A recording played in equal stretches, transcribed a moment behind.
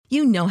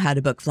You know how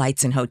to book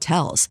flights and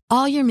hotels.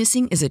 All you're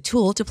missing is a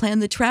tool to plan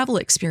the travel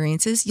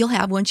experiences you'll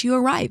have once you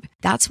arrive.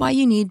 That's why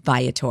you need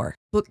Viator.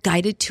 Book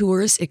guided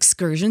tours,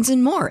 excursions,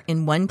 and more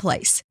in one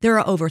place. There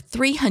are over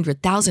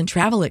 300,000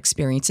 travel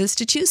experiences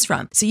to choose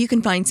from, so you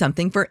can find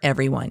something for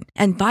everyone.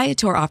 And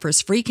Viator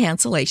offers free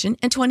cancellation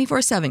and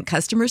 24/7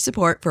 customer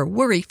support for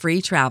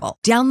worry-free travel.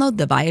 Download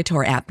the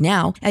Viator app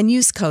now and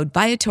use code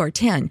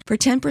Viator10 for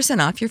 10%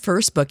 off your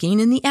first booking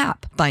in the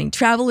app. Find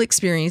travel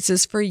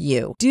experiences for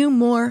you. Do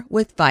more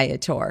with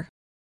Viator.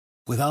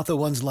 Without the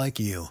ones like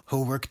you,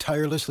 who work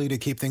tirelessly to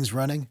keep things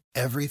running,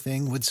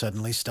 everything would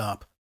suddenly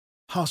stop.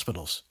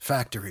 Hospitals,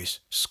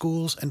 factories,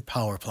 schools, and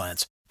power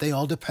plants, they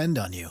all depend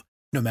on you.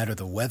 No matter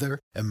the weather,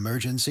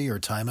 emergency, or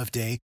time of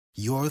day,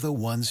 you're the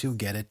ones who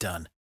get it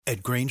done.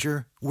 At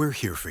Grainger, we're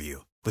here for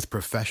you with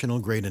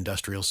professional-grade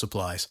industrial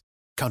supplies.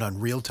 Count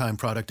on real-time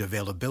product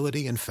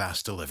availability and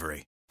fast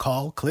delivery.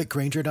 Call, click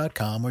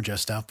Grainger.com, or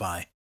just stop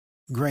by.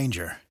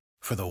 Grainger,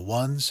 for the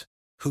ones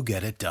who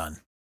get it done.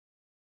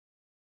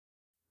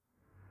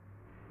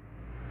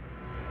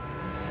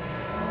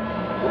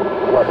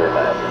 Weather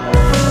map.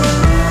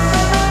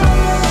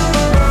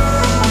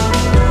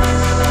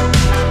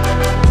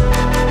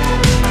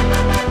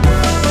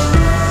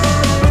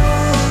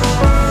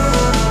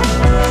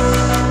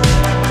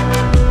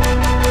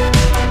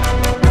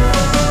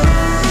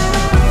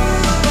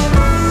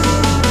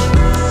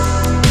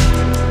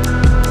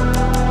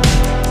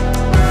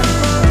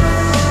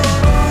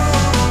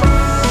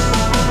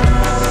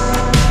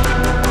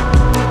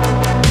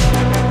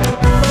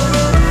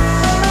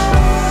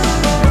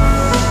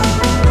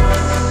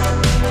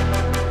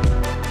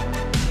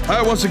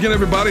 Once again,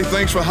 everybody,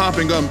 thanks for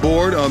hopping on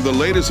board on the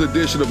latest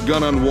edition of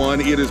Gun on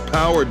One. It is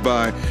powered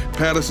by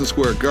Patterson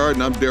Square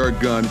Garden. I'm Derek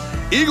Gunn.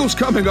 Eagles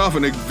coming off a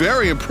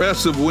very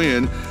impressive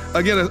win.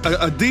 Again,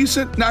 a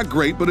decent, not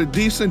great, but a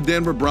decent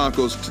Denver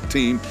Broncos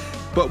team.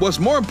 But what's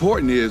more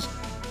important is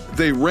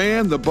they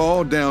ran the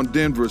ball down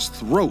Denver's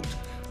throat.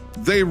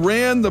 They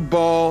ran the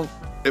ball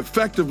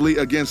effectively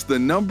against the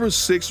number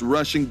 6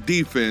 rushing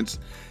defense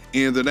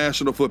in the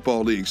National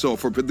Football League. So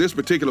for this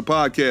particular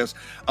podcast,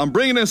 I'm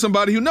bringing in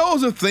somebody who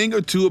knows a thing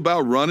or two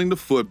about running the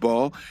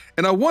football,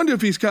 and I wonder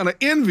if he's kind of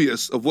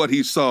envious of what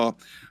he saw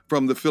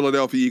from the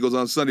Philadelphia Eagles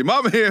on Sunday.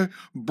 My man,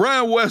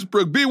 Brian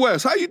Westbrook. B.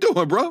 West, how you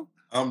doing, bro?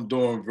 I'm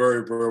doing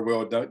very, very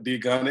well, D.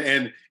 Gunn.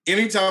 And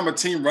anytime a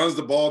team runs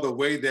the ball the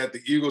way that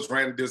the Eagles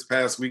ran it this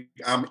past week,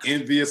 I'm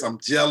envious. I'm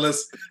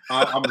jealous.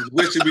 I'm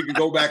wishing we could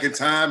go back in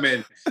time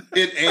and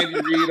hit Andy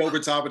Reid over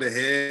top of the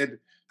head.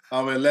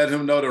 And let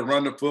him know to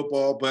run the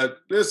football. But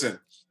listen,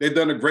 they've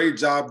done a great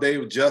job.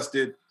 They've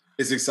adjusted.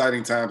 It's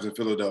exciting times in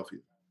Philadelphia.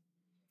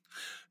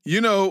 You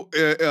know,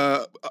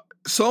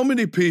 so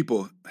many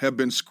people have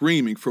been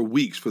screaming for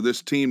weeks for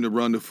this team to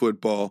run the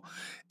football.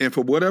 And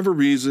for whatever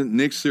reason,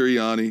 Nick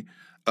Sirianni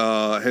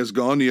has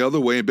gone the other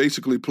way and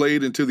basically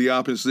played into the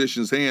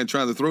opposition's hand,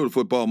 trying to throw the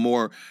football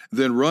more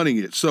than running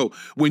it. So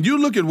when you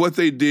look at what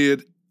they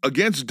did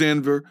against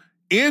Denver,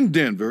 in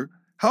Denver,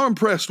 how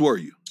impressed were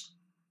you?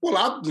 Well,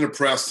 I've been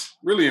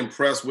really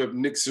impressed with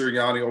Nick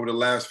Sirianni over the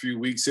last few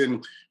weeks.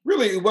 And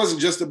really, it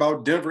wasn't just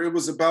about Denver. It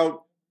was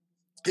about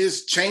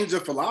his change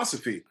of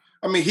philosophy.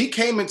 I mean, he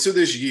came into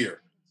this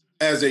year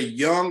as a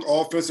young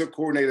offensive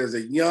coordinator, as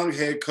a young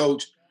head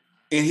coach,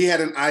 and he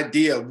had an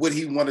idea of what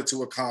he wanted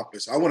to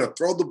accomplish. I want to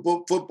throw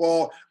the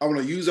football. I want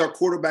to use our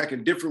quarterback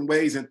in different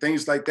ways and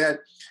things like that.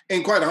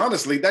 And quite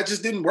honestly, that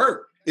just didn't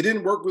work. It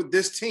didn't work with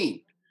this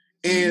team.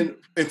 And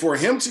for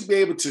him to be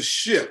able to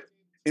shift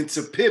and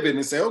to pivot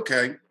and say,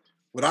 okay,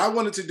 what I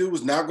wanted to do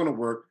was not going to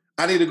work.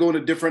 I need to go in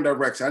a different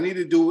direction. I need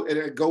to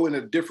go in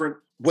a different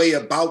way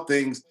about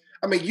things.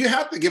 I mean, you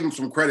have to give him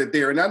some credit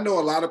there. And I know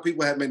a lot of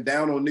people have been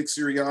down on Nick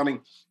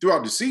Sirianni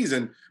throughout the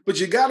season, but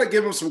you got to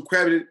give him some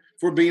credit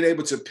for being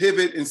able to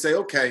pivot and say,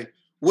 okay,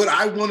 what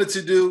I wanted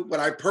to do, what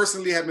I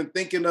personally have been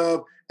thinking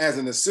of as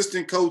an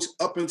assistant coach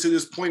up until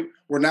this point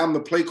where now I'm the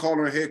play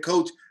caller and head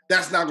coach,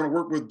 that's not going to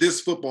work with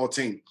this football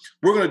team.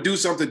 We're going to do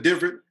something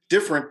different,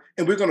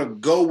 and we're going to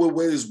go with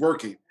what is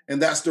working.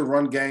 And that's the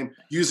run game,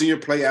 using your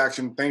play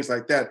action, things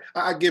like that.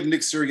 I give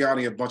Nick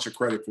Sirianni a bunch of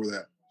credit for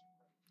that.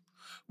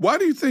 Why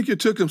do you think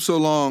it took him so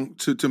long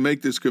to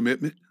make this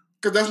commitment?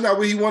 Because that's not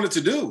what he wanted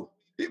to do.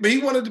 He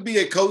wanted to be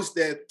a coach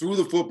that threw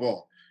the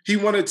football. He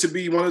wanted to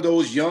be one of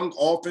those young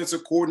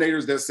offensive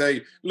coordinators that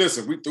say,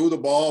 listen, we threw the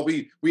ball.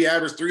 We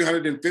averaged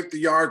 350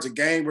 yards a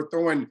game.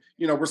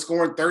 We're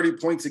scoring 30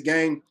 points a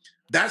game.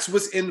 That's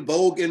what's in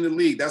vogue in the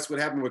league. That's what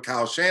happened with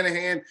Kyle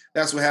Shanahan.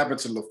 That's what happened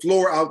to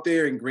LaFleur out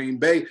there in Green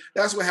Bay.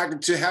 That's what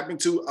happened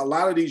to a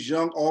lot of these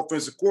young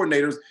offensive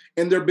coordinators,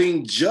 and they're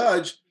being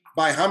judged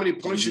by how many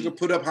points you can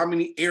put up, how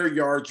many air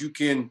yards you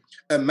can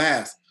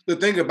amass. The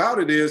thing about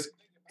it is,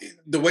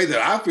 the way that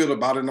I feel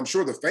about it, and I'm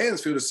sure the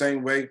fans feel the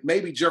same way,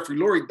 maybe Jeffrey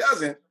Lurie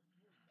doesn't,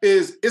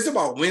 is it's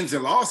about wins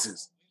and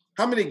losses.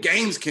 How many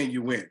games can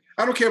you win?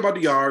 I don't care about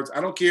the yards. I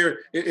don't care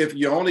if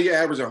you only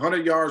average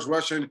 100 yards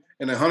rushing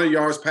and 100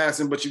 yards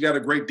passing, but you got a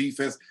great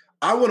defense.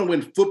 I want to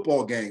win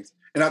football games.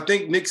 And I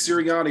think Nick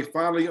Sirianni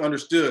finally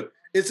understood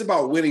It's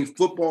about winning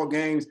football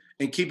games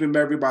and keeping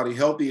everybody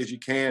healthy as you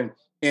can.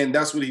 And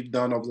that's what he's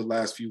done over the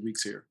last few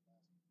weeks here.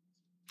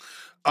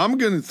 I'm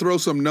going to throw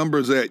some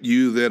numbers at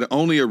you that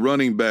only a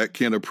running back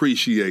can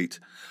appreciate.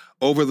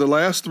 Over the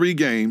last 3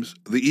 games,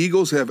 the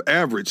Eagles have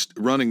averaged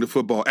running the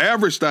football.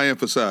 Averaged, I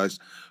emphasize,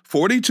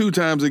 42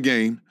 times a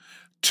game,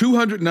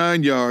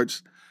 209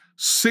 yards,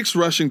 6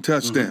 rushing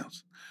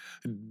touchdowns.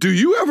 Do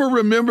you ever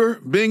remember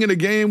being in a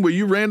game where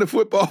you ran the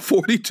football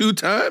 42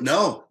 times?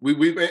 No.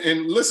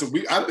 And listen,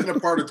 I've been a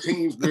part of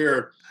teams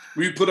where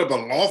we put up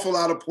an awful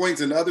lot of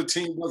points and the other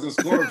team wasn't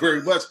scoring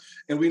very much,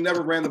 and we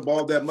never ran the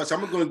ball that much.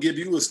 I'm going to give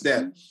you a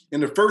stat. In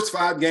the first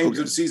 5 games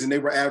of the season, they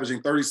were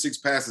averaging 36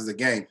 passes a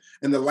game.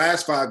 In the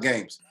last 5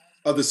 games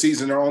of the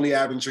season, they're only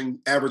averaging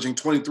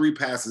 23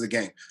 passes a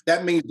game.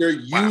 That means they're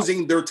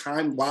using their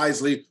time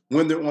wisely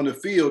when they're on the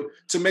field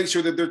to make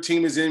sure that their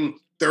team is in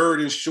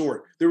third and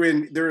short. They're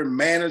in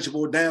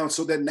manageable downs,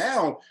 so that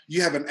now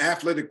you have an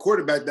athletic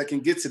quarterback that can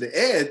get to the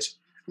edge.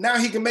 Now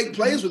he can make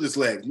plays with his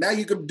legs. Now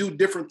you can do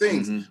different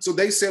things. So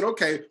they said,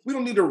 okay, we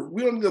don't need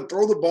to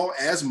throw the ball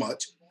as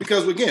much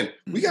because, again,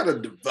 we got a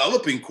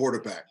developing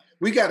quarterback.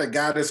 We got a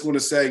guy that's going to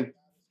say,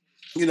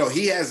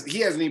 he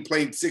hasn't even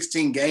played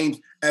 16 games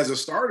as a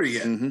starter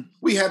yet.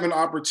 We have an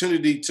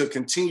opportunity to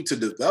continue to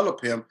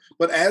develop him.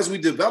 But as we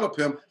develop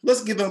him,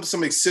 let's give him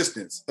some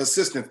assistance.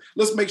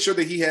 Let's make sure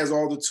that he has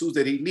all the tools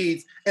that he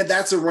needs. And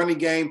that's a running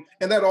game.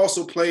 And that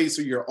also plays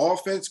to your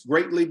offense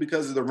greatly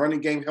because of the running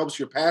game helps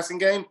your passing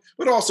game,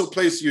 but also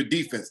plays to your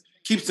defense,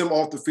 keeps them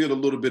off the field a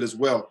little bit as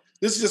well.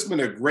 This has just been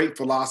a great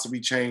philosophy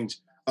change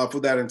for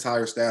that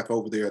entire staff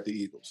over there at the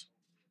Eagles.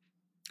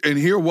 And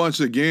here,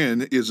 once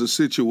again, is a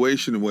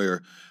situation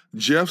where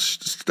Jeff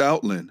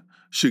Stoutland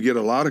should get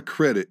a lot of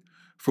credit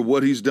for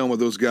what he's done with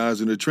those guys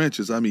in the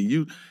trenches. I mean,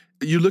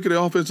 you look at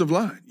the offensive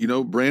line.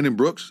 Brandon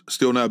Brooks,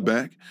 still not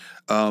back.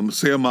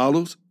 Sam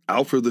Malos,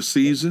 out for the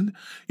season.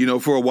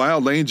 For a while,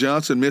 Lane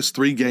Johnson missed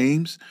 3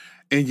 games.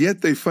 And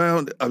yet they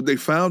found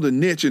a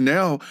niche, and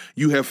now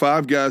you have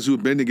 5 guys who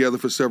have been together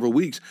for several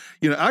weeks.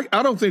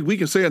 I don't think we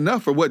can say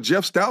enough for what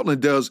Jeff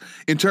Stoutland does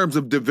in terms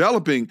of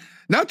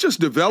not just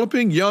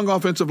developing young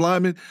offensive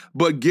linemen,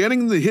 but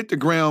getting them to hit the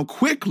ground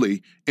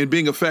quickly and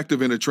being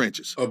effective in the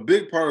trenches. A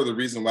big part of the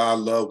reason why I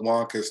love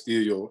Juan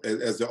Castillo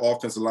as the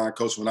offensive line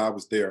coach when I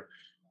was there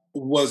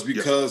was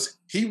because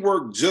he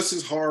worked just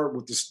as hard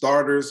with the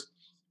starters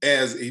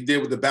as he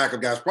did with the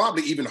backup guys,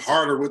 probably even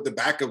harder with the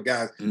backup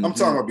guys. I'm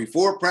talking about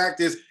before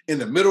practice, in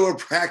the middle of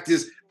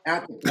practice,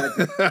 after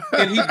practice.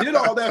 And he did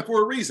all that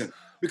for a reason,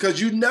 because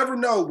you never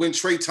know when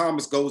Trey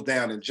Thomas goes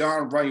down and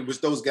John Runyon,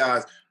 which those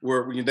guys they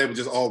were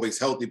just always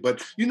healthy,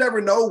 but you never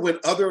know when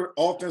other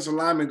offensive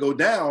linemen go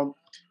down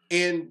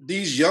and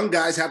these young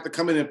guys have to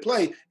come in and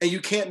play, and you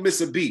can't miss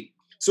a beat.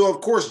 So,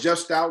 of course, Jeff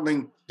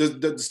Stoutland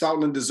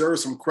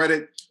deserves some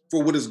credit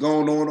for what is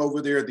going on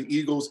over there at the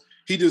Eagles.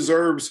 He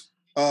deserves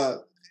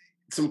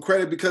some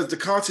credit because the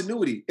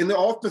continuity in the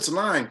offensive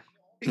line,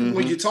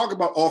 when you talk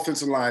about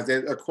offensive lines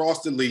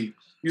across the league,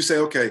 you say,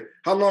 okay,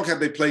 how long have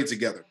they played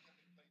together?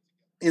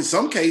 In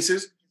some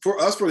cases, for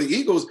the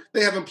Eagles,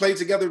 they haven't played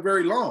together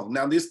very long.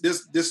 Now,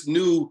 this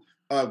new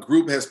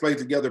group has played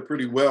together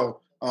pretty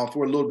well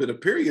for a little bit of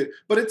period,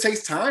 but it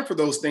takes time for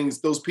those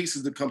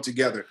pieces to come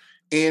together.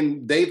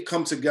 And they've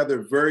come together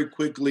very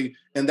quickly,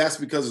 and that's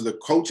because of the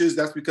coaches,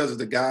 that's because of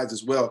the guys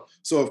as well.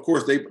 So, of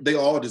course, they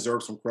all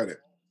deserve some credit.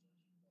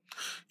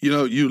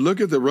 You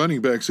look at the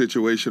running back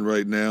situation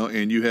right now,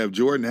 and you have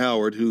Jordan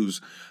Howard, who's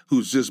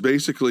just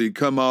basically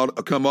come off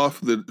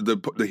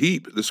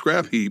the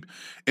scrap heap,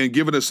 and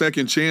given a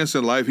second chance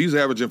in life. He's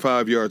averaging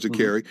 5 yards a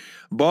carry.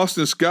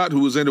 Boston Scott, who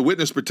was in the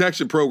witness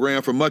protection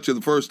program for much of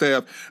the first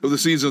half of the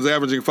season, is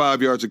averaging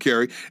 5 yards a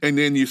carry. And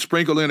then you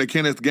sprinkle in a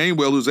Kenneth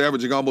Gainwell, who's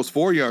averaging almost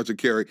 4 yards a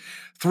carry.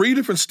 3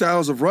 different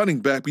styles of running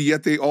back, but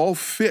yet they all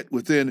fit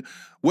within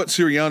what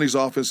Sirianni's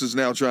offense is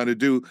now trying to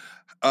do.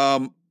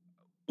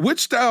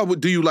 Which style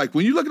do you like?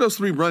 When you look at those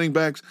 3 running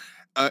backs,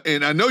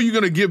 and I know you're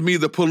going to give me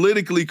the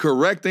politically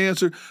correct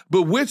answer,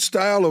 but which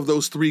style of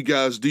those 3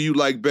 guys do you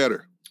like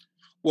better?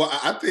 Well,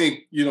 I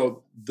think,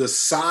 the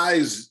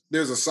size,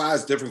 there's a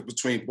size difference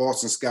between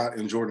Boston Scott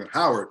and Jordan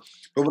Howard.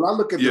 But when I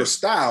look at their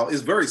style,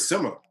 it's very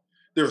similar.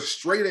 They're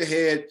straight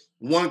ahead,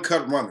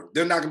 one-cut runner.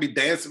 They're not going to be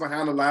dancing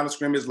behind the line of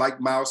scrimmage like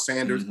Miles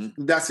Sanders.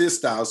 That's his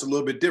style. It's a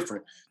little bit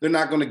different. They're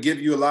not going to give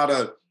you a lot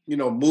of,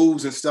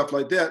 moves and stuff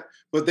like that.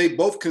 But they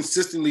both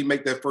consistently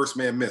make that first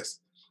man miss.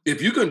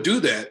 If you can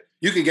do that,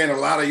 you can gain a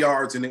lot of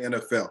yards in the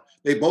NFL.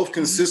 They both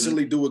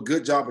consistently do a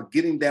good job of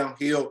getting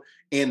downhill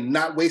and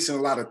not wasting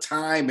a lot of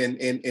time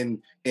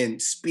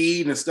and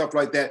speed and stuff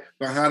like that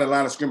behind the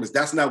line of scrimmage.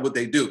 That's not what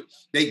they do.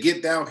 They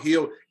get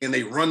downhill and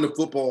they run the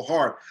football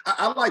hard.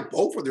 I like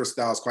both of their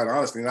styles, quite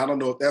honestly, and I don't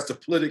know if that's the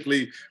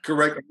politically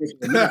correct answer,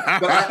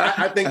 but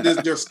I think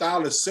their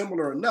style is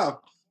similar enough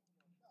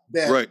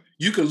that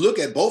you can look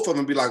at both of them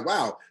and be like,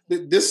 wow,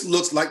 this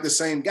looks like the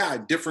same guy,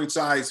 different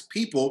size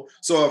people.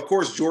 So, of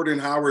course, Jordan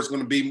Howard is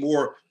going to be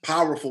more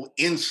powerful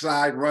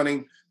inside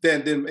running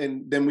than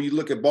when you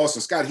look at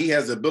Boston Scott. He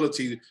has the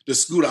ability to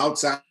scoot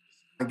outside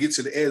and get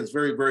to the edge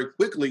very, very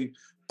quickly.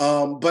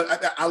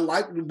 But I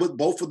like what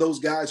both of those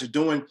guys are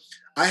doing.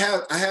 I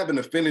have an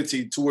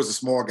affinity towards a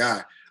small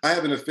guy. I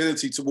have an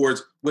affinity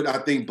towards what I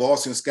think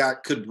Boston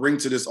Scott could bring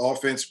to this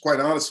offense. Quite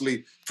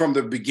honestly, from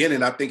the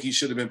beginning, I think he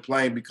should have been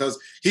playing because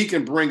he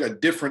can bring a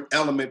different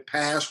element,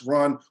 pass,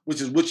 run, which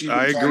is what you've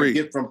been trying to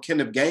get from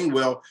Kenneth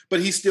Gainwell.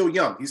 But he's still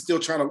young. He's still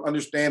trying to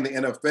understand the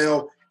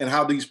NFL and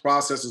how these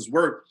processes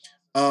work.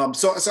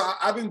 So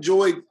I've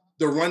enjoyed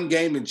the run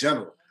game in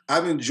general.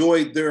 I've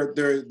enjoyed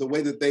the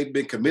way that they've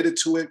been committed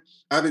to it.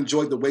 I've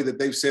enjoyed the way that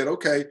they've said,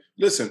 okay,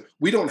 listen,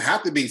 we don't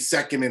have to be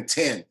 2nd and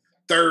 10,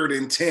 3rd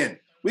and 10.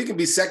 We can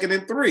be 2nd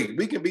and 3.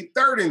 We can be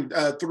 3rd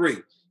and 3.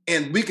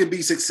 And we can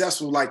be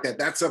successful like that.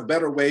 That's a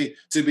better way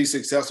to be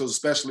successful,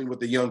 especially with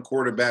the young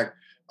quarterback.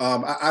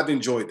 I've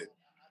enjoyed it.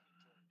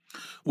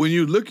 When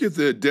you look at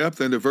the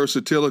depth and the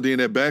versatility in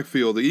that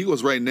backfield, the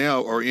Eagles right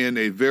now are in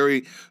a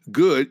very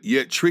good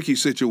yet tricky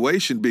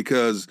situation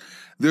because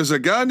there's a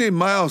guy named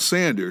Miles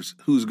Sanders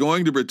who's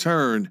going to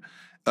return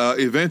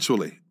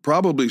eventually,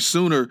 probably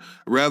sooner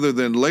rather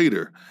than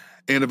later.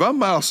 And if I'm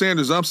Miles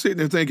Sanders, I'm sitting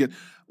there thinking,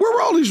 where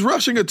were all these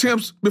rushing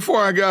attempts before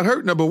I got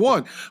hurt, number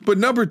one? But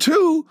number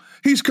two,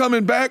 he's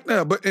coming back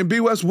now. But in B.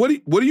 West, what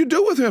do you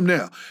do with him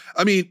now?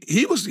 I mean,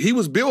 he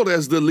was billed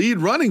as the lead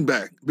running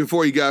back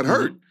before he got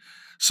hurt.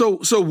 So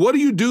what do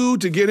you do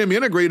to get him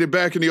integrated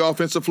back in the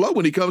offensive flow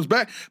when he comes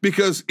back?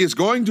 Because it's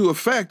going to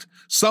affect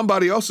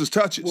somebody else's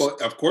touches. Well,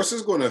 of course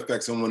it's going to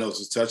affect someone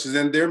else's touches.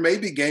 And there may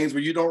be games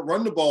where you don't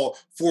run the ball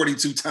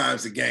 42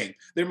 times a game.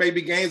 There may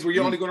be games where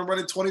you're only going to run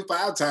it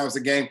 25 times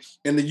a game.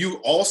 And then you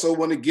also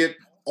want to get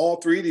all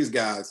three of these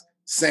guys,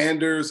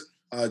 Sanders,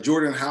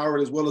 Jordan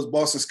Howard, as well as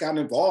Boston Scott,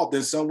 involved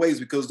in some ways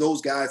because those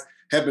guys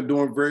have been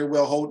doing very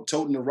well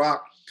toting the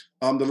rock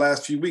the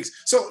last few weeks.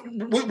 So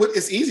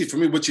it's easy for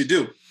me what you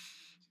do.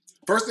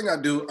 First thing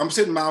I do, I'm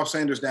sitting Miles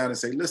Sanders down and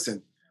say,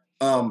 listen,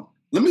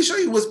 let me show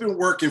you what's been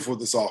working for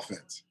this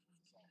offense.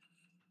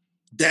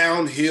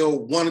 Downhill,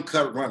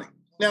 one-cut running.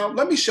 Now,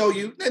 let me show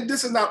you, and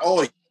this is not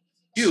all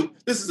you.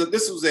 This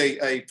was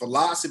a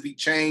philosophy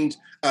change,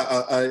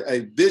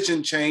 a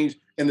vision change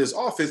in this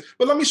offense.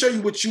 But let me show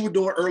you what you were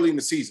doing early in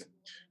the season.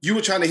 You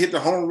were trying to hit the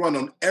home run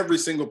on every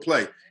single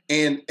play.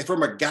 And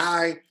from a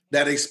guy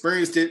that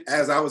experienced it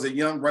as I was a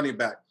young running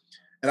back,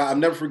 and I'll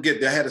never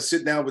forget that I had to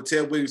sit down with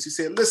Ted Williams. He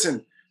said,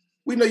 listen,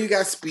 we know you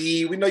got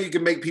speed. We know you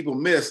can make people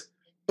miss.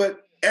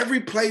 But every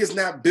play is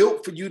not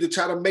built for you to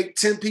try to make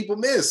 10 people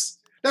miss.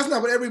 That's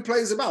not what every play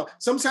is about.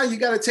 Sometimes you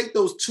got to take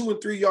those 2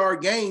 and 3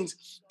 yard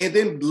gains and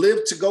then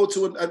live to go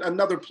to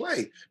another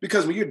play.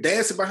 Because when you're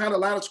dancing behind a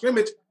line of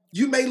scrimmage,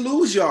 you may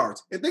lose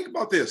yards. And think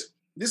about this.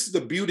 This is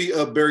the beauty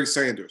of Barry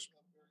Sanders.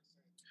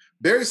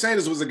 Barry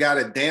Sanders was a guy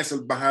that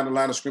danced behind the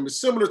line of scrimmage,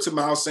 similar to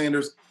Miles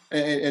Sanders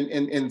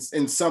in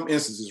some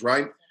instances,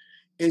 right?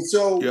 And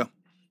so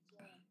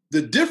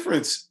the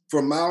difference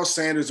for Miles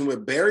Sanders and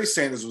what Barry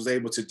Sanders was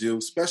able to do,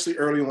 especially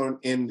early on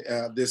in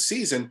this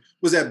season,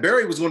 was that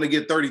Barry was going to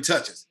get 30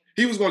 touches.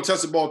 He was going to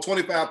touch the ball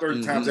 25,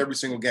 30 times every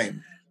single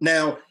game.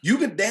 Now, you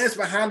can dance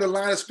behind the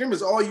line of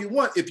scrimmage all you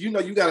want if you know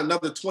you got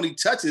another 20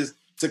 touches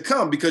to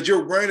come because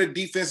you're wearing a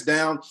defense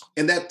down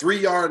and that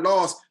 3-yard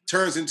loss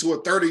turns into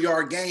a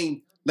 30-yard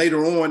gain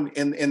later on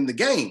in the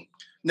game.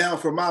 Now,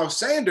 for Miles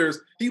Sanders,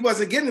 he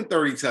wasn't getting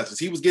 30 touches.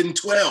 He was getting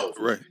 12.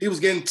 Right. He was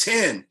getting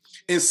 10.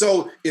 And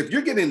so if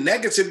you're getting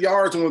negative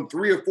yards on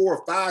 3 or 4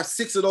 or 5,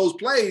 6 of those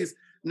plays,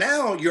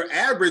 now your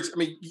average, I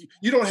mean,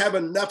 you don't have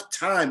enough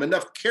time,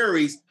 enough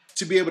carries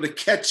to be able to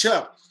catch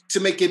up to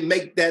make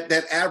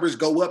that average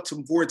go up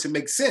for it to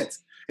make sense.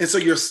 And so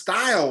your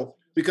style,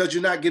 because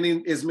you're not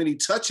getting as many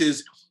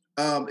touches,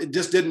 it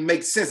just didn't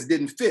make sense. It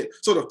didn't fit.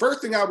 So the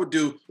first thing I would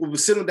do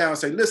was sit them down and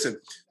say, listen,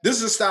 this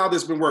is a style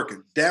that's been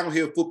working,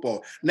 downhill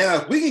football. Now,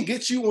 if we can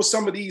get you on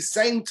some of these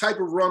same type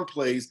of run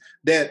plays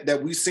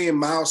that we seeing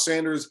Miles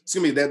Sanders,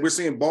 that we're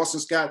seeing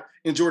Boston Scott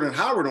and Jordan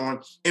Howard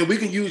on, and we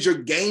can use your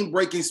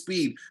game-breaking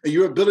speed and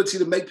your ability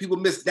to make people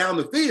miss down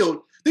the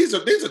field, these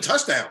are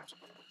touchdowns.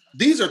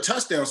 These are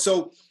touchdowns.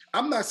 So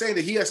I'm not saying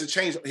that he has to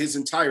change his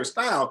entire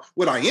style.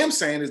 What I am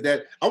saying is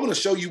that I want to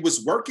show you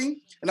what's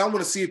working, and I want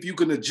to see if you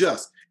can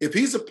adjust. If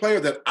he's a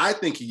player that I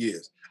think he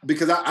is,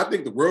 because I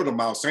think the world of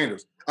Miles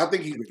Sanders. I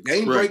think he's a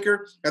game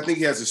breaker. I think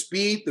he has the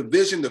speed, the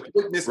vision, the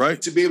quickness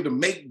to be able to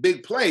make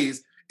big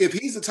plays. If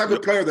he's the type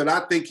of player that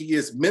I think he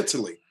is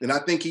mentally, and I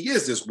think he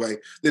is this way,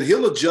 then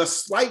he'll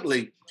adjust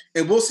slightly,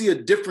 and we'll see a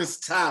different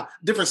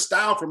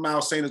style from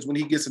Miles Sanders when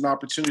he gets an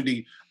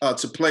opportunity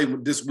to play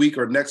this week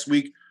or next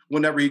week,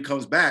 whenever he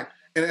comes back.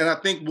 And I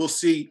think we'll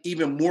see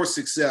even more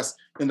success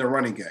in the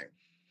running game.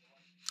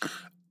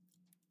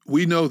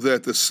 We know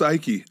that the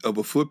psyche of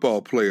a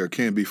football player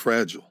can be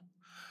fragile.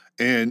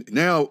 And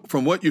now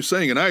from what you're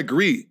saying, and I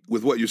agree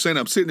with what you're saying,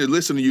 I'm sitting there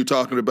listening to you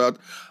talking about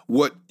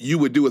what you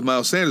would do with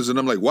Miles Sanders, and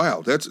I'm like,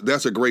 wow,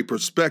 that's a great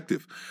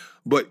perspective.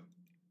 But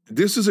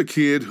this is a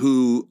kid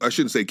who, I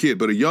shouldn't say kid,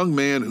 but a young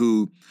man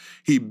who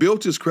he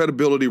built his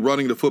credibility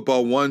running the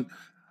football, one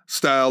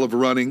style of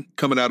running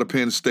coming out of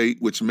Penn State,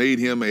 which made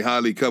him a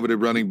highly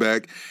coveted running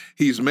back.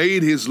 He's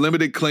made his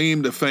limited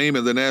claim to fame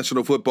in the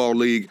National Football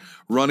League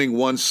running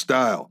one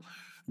style.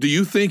 Do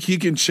you think he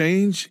can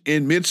change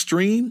in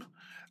midstream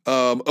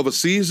of a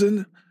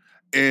season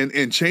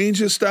and change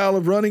his style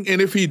of running?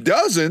 And if he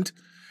doesn't,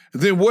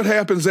 then what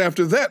happens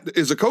after that?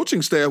 As a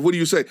coaching staff, what do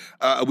you say?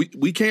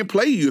 We can't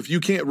play you if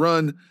you can't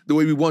run the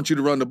way we want you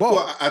to run the ball.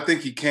 Well, I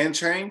think he can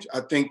change.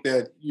 I think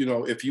that,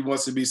 if he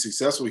wants to be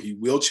successful, he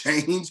will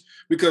change,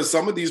 because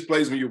some of these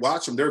plays, when you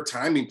watch them, they're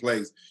timing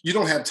plays. You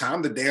don't have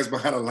time to dance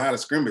behind a line of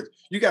scrimmage.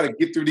 You got to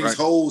get through these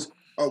holes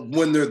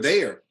when they're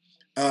there.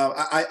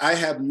 I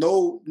have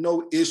no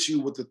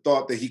issue with the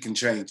thought that he can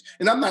change.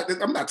 And I'm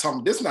not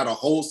talking, this is not a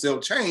wholesale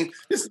change.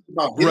 This is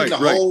about hitting the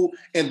hole,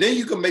 and then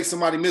you can make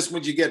somebody miss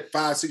when you get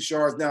 5-6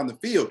 yards down the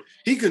field.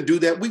 He can do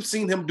that. We've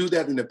seen him do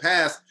that in the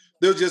past.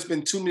 There's just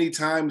been too many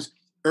times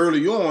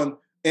early on,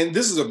 and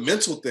this is a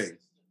mental thing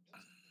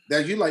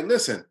that you're like,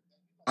 listen,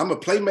 I'm a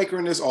playmaker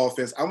in this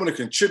offense. I want to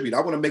contribute.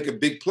 I want to make a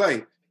big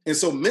play. And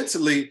so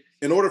mentally,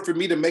 in order for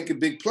me to make a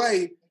big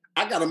play,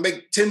 I got to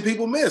make 10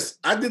 people miss.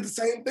 I did the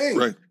same thing.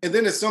 Right. And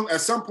then at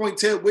some point,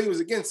 Ted Williams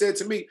again said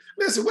to me,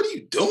 listen, what are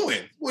you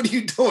doing? What are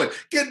you doing?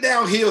 Get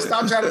downhill.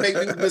 Stop trying to make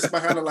people miss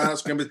behind the line of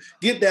scrimmage.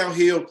 Get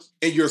downhill,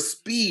 and your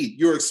speed,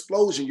 your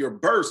explosion, your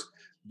burst,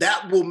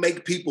 that will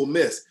make people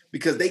miss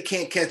because they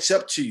can't catch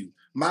up to you.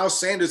 Miles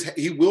Sanders,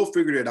 he will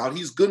figure it out.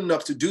 He's good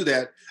enough to do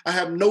that. I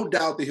have no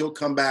doubt that he'll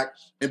come back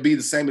and be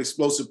the same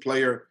explosive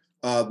player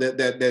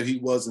that he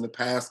was in the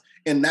past.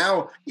 And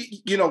now,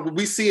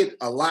 we see it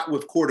a lot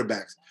with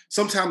quarterbacks.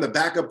 Sometimes the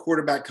backup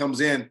quarterback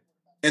comes in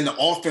and the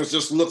offense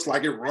just looks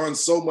like it runs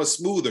so much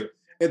smoother.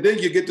 And then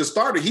you get the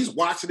starter. He's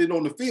watching it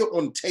on the field,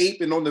 on tape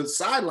and on the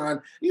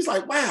sideline. He's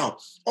like, wow,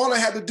 all I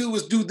had to do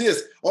was do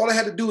this. All I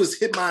had to do is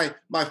hit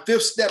my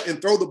fifth step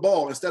and throw the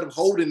ball instead of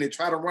holding it,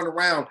 try to run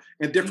around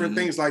and different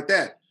things like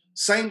that.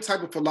 Same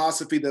type of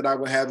philosophy that I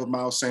would have with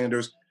Miles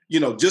Sanders.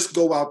 Just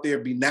go out there,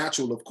 be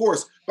natural, of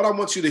course, but I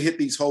want you to hit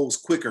these holes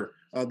quicker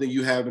than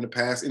you have in the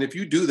past. And if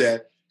you do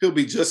that, he'll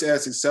be just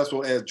as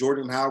successful as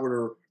Jordan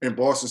Howard and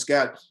Boston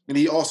Scott. And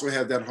he also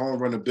has that home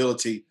run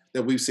ability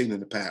that we've seen in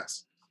the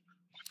past.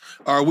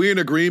 Are we in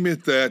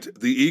agreement that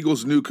the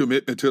Eagles' new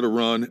commitment to the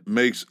run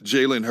makes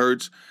Jalen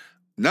Hurts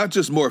not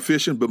just more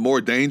efficient, but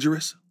more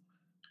dangerous?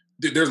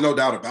 There's no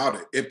doubt about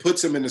it. It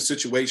puts him in a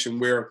situation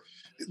where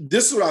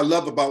this is what I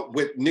love about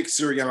what Nick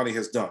Sirianni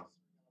has done.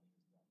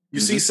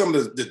 You see some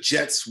of the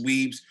jet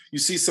sweeps. You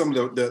see some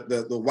of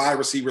the wide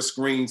receiver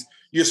screens.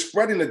 You're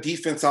spreading the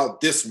defense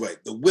out this way,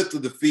 the width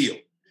of the field.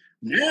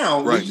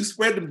 Now, when you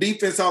spread the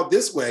defense out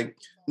this way,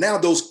 now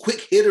those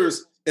quick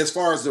hitters as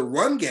far as the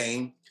run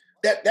game,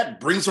 that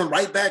brings them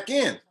right back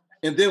in.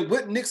 And then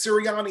what Nick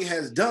Sirianni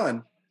has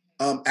done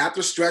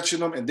after stretching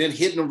them and then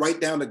hitting them right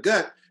down the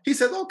gut, he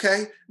says,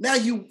 okay, now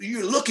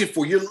you're looking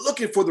for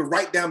the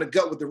right down the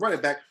gut with the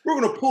running back. We're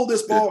going to pull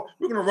this ball.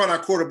 We're going to run our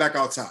quarterback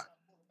outside.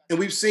 And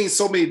we've seen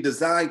so many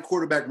design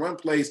quarterback run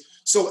plays.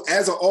 So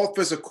as an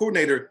offensive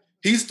coordinator,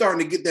 he's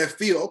starting to get that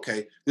feel,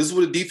 okay, this is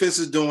what the defense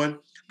is doing.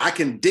 I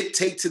can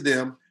dictate to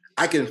them.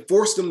 I can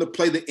force them to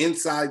play the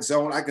inside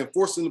zone. I can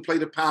force them to play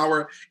the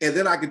power. And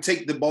then I can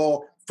take the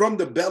ball from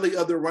the belly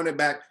of the running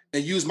back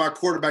and use my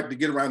quarterback to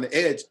get around the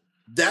edge.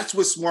 That's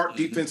what smart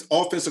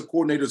offensive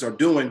coordinators are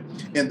doing.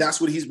 And that's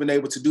what he's been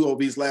able to do over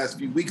these last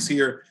few weeks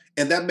here.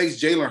 And that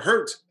makes Jalen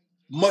Hurts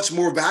much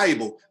more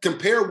valuable.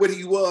 Compare what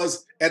he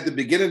was at the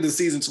beginning of the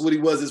season to what he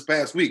was this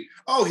past week.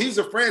 Oh, he's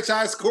a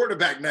franchise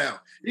quarterback now.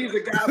 He's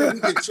a guy that we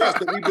can trust,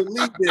 that we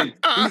believe in.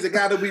 He's a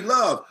guy that we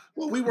love.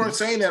 Well, we weren't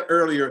saying that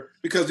earlier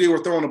because they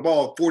were throwing the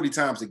ball 40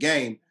 times a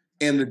game,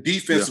 and the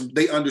defense,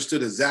 they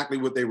understood exactly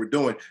what they were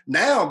doing.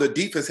 Now the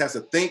defense has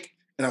to think,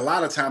 and a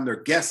lot of time they're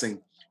guessing.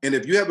 And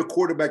if you have a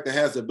quarterback that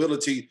has the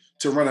ability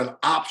to run an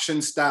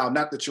option style,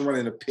 not that you're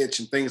running a pitch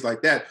and things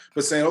like that,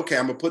 but saying, okay,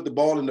 I'm going to put the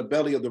ball in the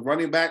belly of the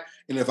running back,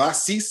 and if I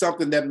see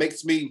something that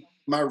makes me,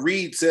 my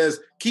read says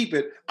keep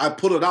it, I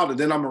pull it out, and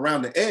then I'm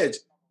around the edge.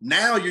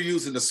 Now you're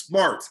using the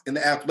smarts and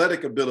the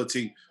athletic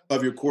ability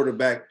of your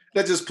quarterback.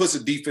 That just puts the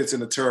defense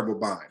in a terrible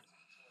bind.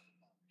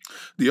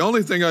 The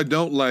only thing I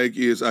don't like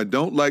is I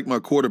don't like my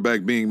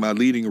quarterback being my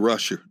leading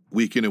rusher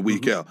week in and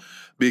week out,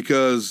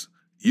 because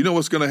you know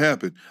what's going to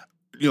happen.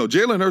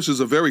 Jalen Hurts is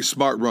a very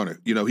smart runner.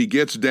 He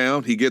gets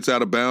down, he gets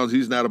out of bounds.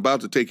 He's not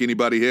about to take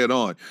anybody head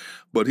on.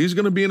 But he's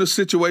going to be in a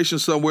situation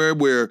somewhere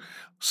where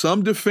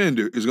some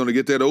defender is going to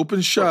get that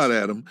open shot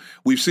at him.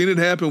 We've seen it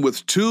happen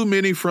with too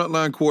many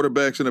frontline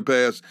quarterbacks in the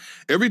past.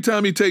 Every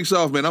time he takes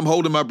off, man, I'm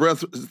holding my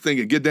breath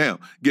thinking, get down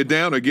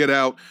or get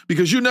out.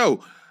 Because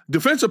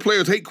defensive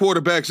players hate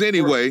quarterbacks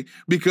anyway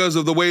because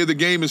of the way the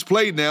game is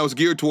played now. It's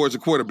geared towards a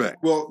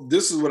quarterback. Well,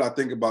 this is what I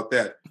think about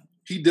that.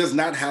 He does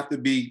not have to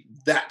be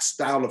that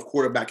style of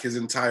quarterback his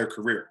entire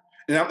career.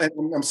 And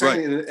I'm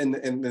saying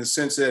in the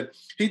sense that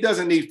he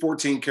doesn't need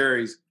 14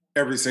 carries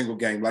every single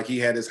game like he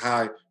had his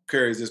high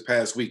carries this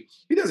past week.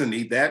 He doesn't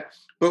need that.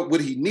 But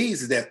what he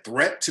needs is that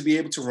threat to be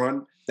able to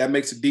run. That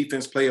makes the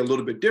defense play a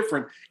little bit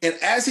different. And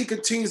as he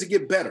continues to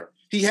get better,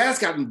 he has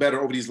gotten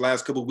better over these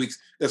last couple of weeks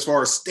as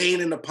far as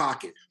staying in the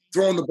pocket,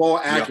 throwing the ball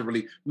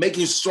accurately,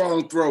 making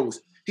strong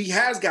throws. He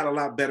has got a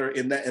lot better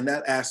in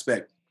that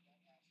aspect.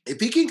 If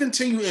he can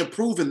continue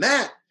improving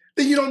that,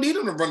 then you don't need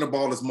him to run the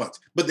ball as much.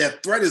 But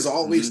that threat is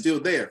always still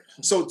there.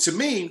 So to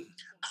me,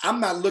 I'm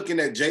not looking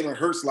at Jalen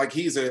Hurts like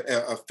he's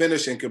a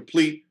finished and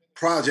complete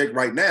project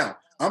right now.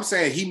 I'm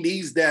saying he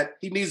needs that.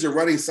 He needs a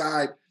running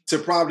side to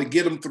probably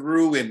get him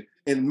through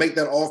and make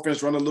that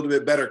offense run a little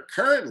bit better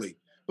currently.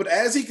 But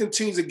as he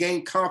continues to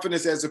gain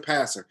confidence as a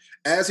passer,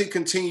 as he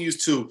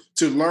continues to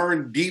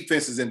learn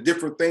defenses and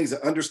different things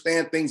and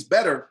understand things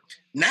better,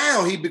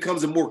 now he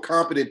becomes a more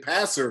competent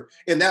passer.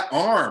 And that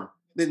arm,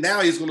 then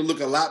now he's going to look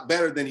a lot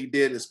better than he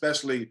did,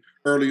 especially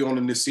early on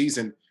in this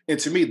season. And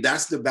to me,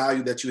 that's the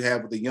value that you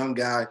have with a young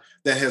guy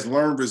that has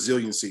learned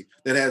resiliency,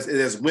 that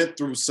has went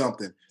through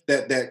something,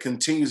 that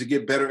continues to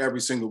get better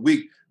every single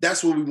week.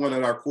 That's what we want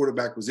at our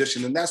quarterback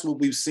position, and that's what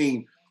we've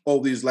seen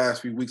over these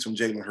last few weeks from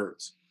Jalen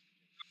Hurts.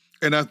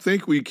 And I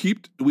think we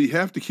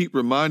have to keep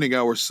reminding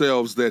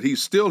ourselves that he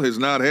still has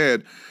not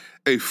had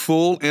a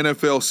full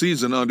NFL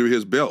season under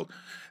his belt.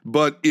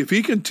 But if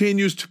he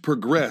continues to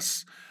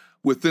progress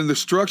within the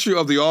structure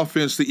of the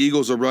offense the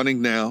Eagles are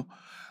running now,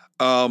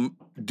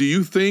 do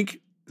you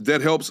think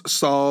that helps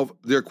solve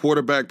their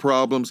quarterback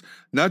problems,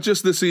 not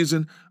just this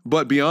season,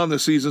 but beyond the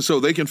season, so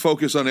they can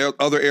focus on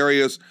other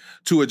areas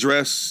to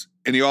address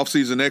in the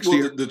offseason next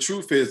year? The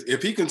truth is,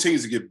 if he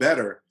continues to get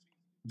better,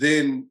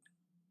 then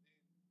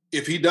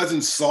if he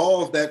doesn't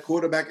solve that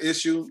quarterback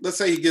issue, let's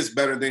say he gets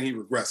better, then he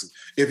regresses.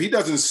 If he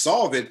doesn't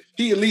solve it,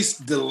 he at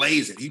least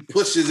delays it. He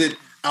pushes it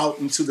out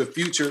into the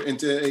future,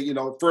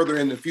 into further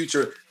in the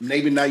future.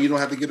 Maybe now you don't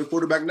have to get a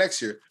quarterback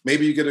next year.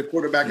 Maybe you get a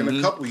quarterback in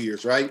a couple of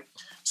years, right?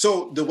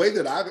 So the way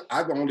that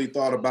I've only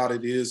thought about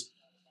it is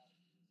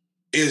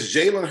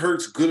Jalen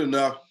Hurts good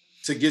enough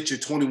to get you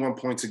 21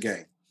 points a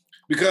game?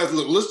 Because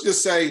look, let's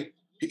just say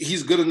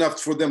he's good enough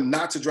for them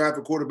not to draft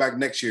a quarterback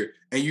next year,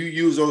 and you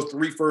use those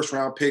 3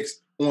 first-round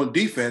picks on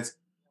defense.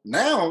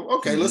 Now,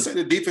 okay, let's say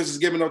the defense is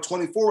giving up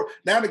 24.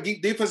 Now the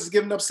defense is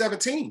giving up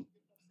 17.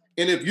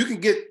 And if you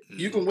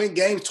can win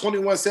games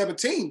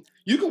 21-17,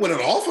 you can win an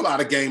awful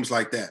lot of games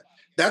like that.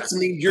 That's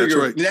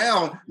right.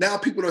 Now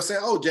people are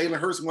saying, oh, Jalen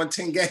Hurts won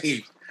 10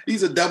 games.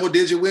 He's a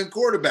double-digit win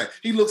quarterback.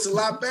 He looks a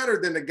lot better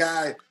than the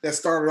guy that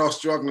started off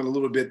struggling a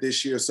little bit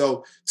this year.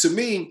 So to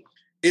me,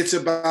 it's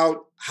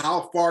about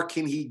how far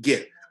can he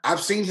get.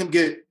 I've seen him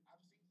get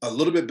a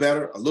little bit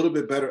better, a little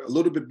bit better, a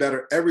little bit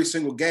better every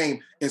single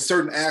game in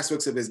certain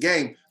aspects of his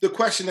game. The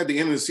question at the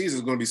end of the season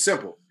is going to be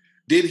simple.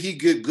 Did he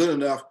get good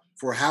enough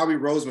for Howie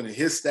Roseman and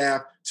his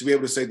staff to be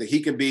able to say that he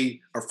can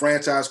be a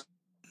franchise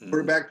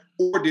quarterback,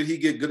 or did he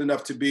get good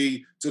enough to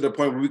be to the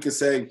point where we can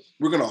say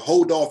we're going to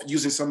hold off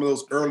using some of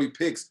those early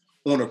picks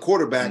on a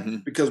quarterback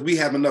because we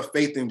have enough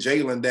faith in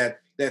Jalen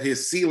that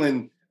his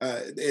ceiling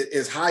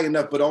is high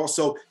enough, but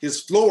also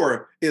his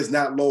floor is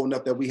not low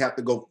enough that we have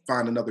to go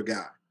find another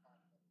guy.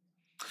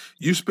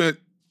 You spent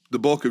the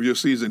bulk of your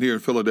season here in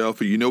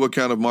Philadelphia. You know what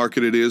kind of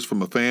market it is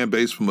from a fan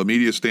base, from a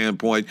media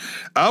standpoint.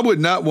 I would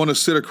not want to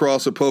sit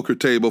across a poker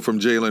table from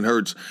Jalen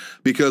Hurts,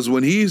 because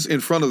when he's in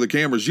front of the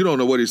cameras, you don't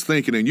know what he's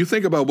thinking. And you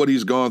think about what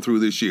he's gone through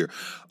this year.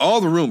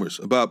 All the rumors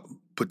about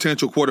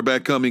potential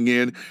quarterback coming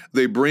in,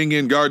 they bring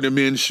in Gardner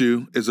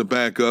Minshew as a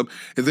backup.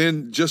 And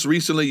then just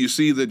recently you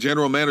see the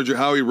general manager,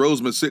 Howie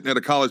Roseman, sitting at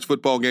a college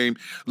football game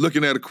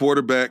looking at a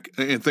quarterback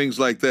and things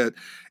like that.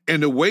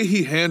 And the way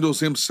he handles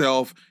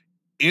himself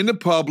in the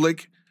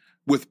public,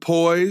 with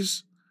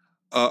poise,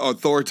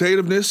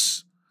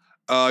 authoritativeness,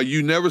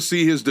 you never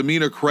see his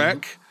demeanor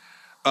crack.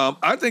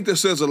 I think that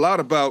says a lot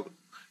about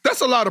 –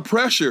 that's a lot of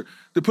pressure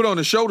to put on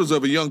the shoulders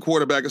of a young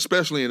quarterback,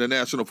 especially in the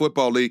National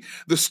Football League.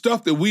 The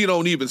stuff that we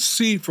don't even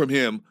see from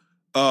him,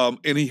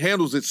 and he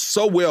handles it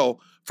so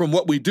well from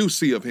what we do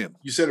see of him.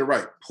 You said it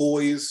right.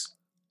 Poise,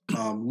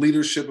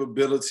 leadership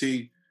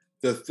ability,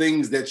 the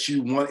things that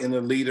you want in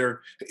a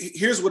leader.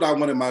 Here's what I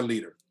want in my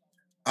leader.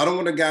 I don't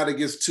want a guy that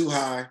gets too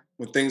high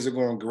when things are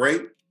going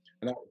great,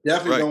 and I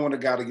definitely don't want a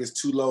guy that gets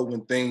too low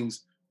when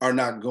things are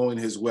not going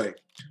his way.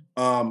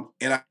 And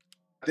I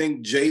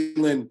think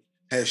Jalen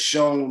has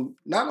shown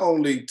not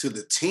only to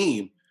the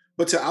team,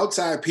 but to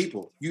outside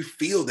people. You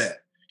feel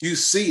that. You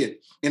see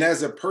it. And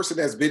as a person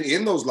that's been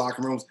in those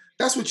locker rooms,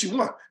 that's what you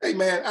want. Hey,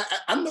 man,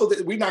 I know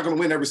that we're not going to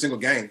win every single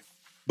game,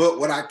 but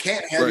what I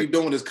can't have you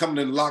doing is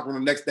coming in the locker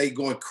room the next day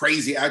going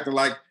crazy, acting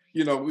like,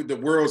 the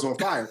world's on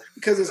fire,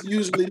 because it's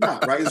usually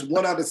not, right? It's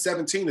 1 out of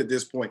 17 at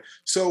this point.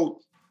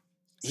 So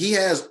he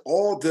has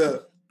all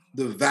the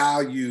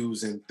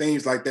values and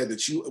things like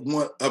that you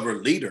want of a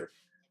leader.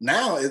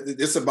 Now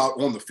it's about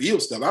on the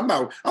field stuff. I'm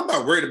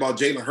not worried about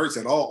Jalen Hurts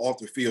at all off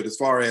the field as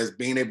far as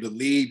being able to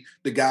lead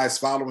the guys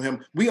following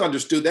him. We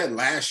understood that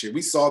last year.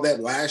 We saw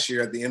that last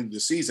year at the end of the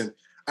season.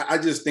 I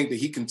just think that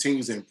he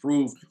continues to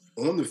improve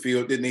on the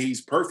field, and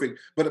he's perfect.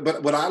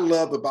 But what I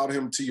love about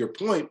him, to your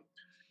point,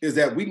 is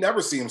that we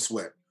never see him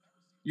sweat.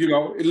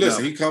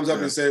 Listen, he comes up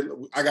and said,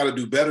 I got to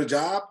do a better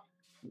job.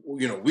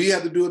 We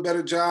have to do a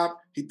better job.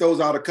 He throws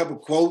out a couple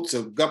quotes,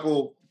 a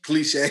couple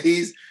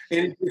cliches,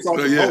 and he gets on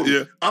the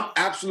podium. I'm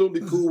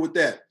absolutely cool with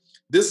that.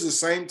 This is the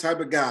same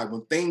type of guy.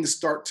 When things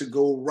start to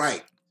go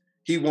right,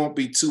 he won't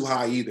be too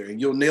high either.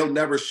 And they'll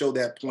never show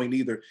that point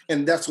either.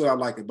 And that's what I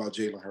like about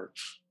Jalen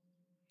Hurts.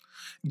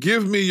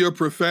 Give me your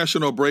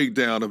professional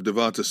breakdown of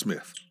Devonta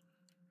Smith.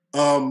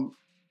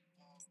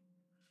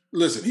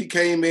 Listen, he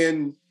came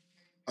in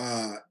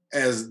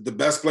as the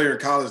best player in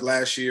college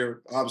last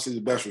year, obviously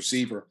the best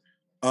receiver.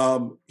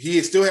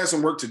 He still has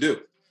some work to do.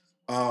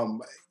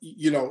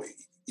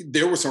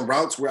 There were some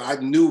routes where I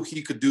knew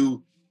he could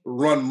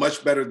run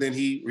much better than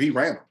he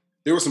ran them.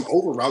 There were some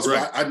over routes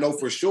where I know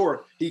for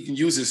sure he can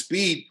use his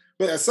speed,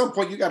 but at some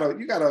point you gotta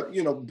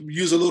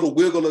use a little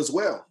wiggle as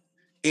well.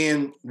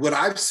 And what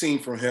I've seen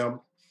from him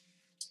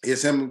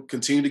is him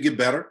continue to get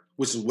better,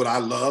 which is what I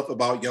love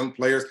about young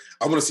players.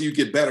 I want to see you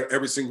get better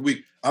every single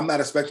week. I'm not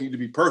expecting you to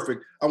be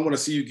perfect. I want to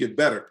see you get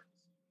better.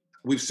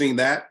 We've seen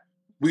that.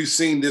 We've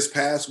seen this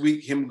past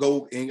week him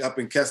go up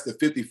and catch the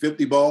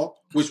 50-50 ball,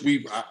 which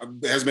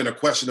has been a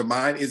question of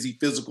mine. Is he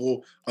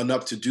physical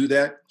enough to do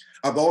that?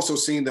 I've also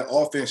seen the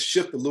offense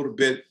shift a little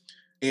bit,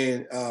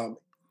 and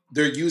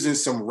they're using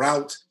some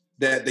routes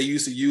that they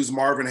used to use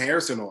Marvin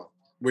Harrison on,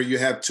 where you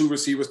have two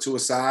receivers to a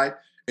side,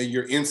 and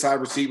your inside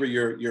receiver,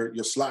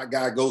 your slot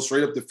guy goes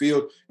straight up the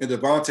field, and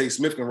Devonta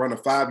Smith can run a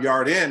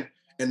 5-yard in,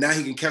 and now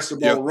he can catch the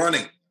ball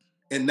running.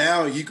 And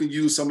now you can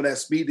use some of that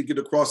speed to get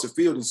across the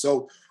field. And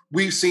so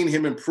we've seen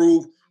him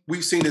improve.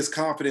 We've seen his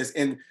confidence.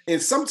 And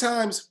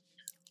sometimes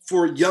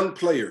for young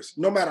players,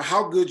 no matter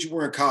how good you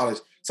were in college,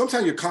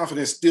 sometimes your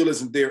confidence still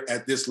isn't there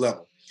at this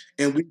level.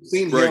 And we've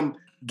seen him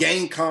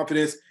gain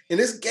confidence. And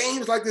it's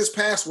games like this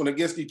past one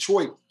against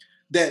Detroit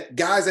that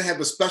guys that have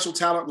a special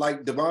talent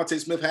like Devonta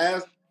Smith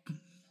has,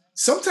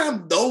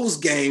 sometimes those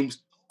games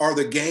are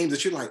the games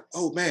that you're like,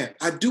 oh, man,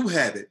 I do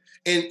have it.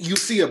 And you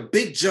see a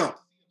big jump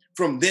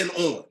from then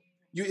on.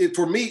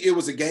 For me, it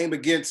was a game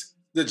against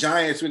the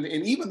Giants, and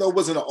even though it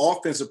wasn't an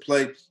offensive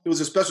play, it was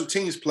a special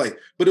teams play.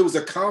 But it was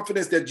a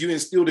confidence that you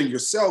instilled in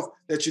yourself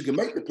that you can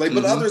make the play,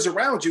 but others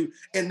around you.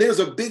 And there's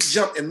a big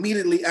jump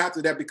immediately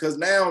after that because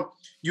now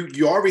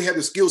you already had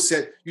the skill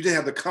set. You didn't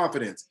have the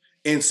confidence.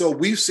 And so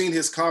we've seen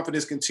his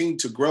confidence continue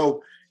to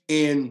grow.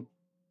 And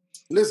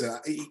listen,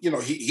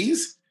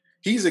 he's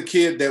a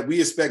kid that we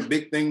expect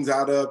big things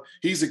out of.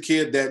 He's a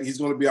kid that he's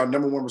going to be our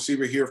number one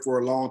receiver here for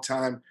a long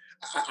time.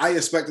 I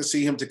expect to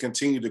see him to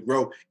continue to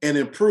grow and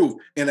improve.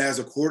 And as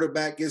a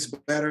quarterback gets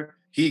better,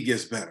 he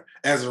gets better.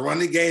 As a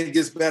running game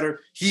gets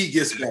better, he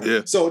gets better.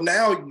 Yeah. So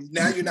now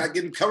you're not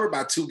getting covered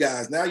by two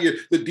guys. Now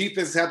the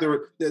defense have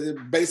to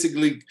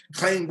basically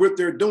claim what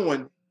they're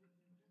doing,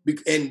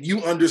 and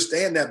you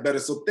understand that better.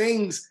 So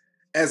things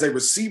as a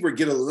receiver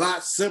get a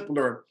lot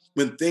simpler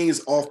when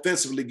things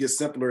offensively get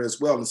simpler as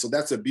well. And so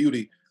that's the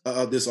beauty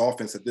of this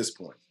offense at this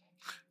point.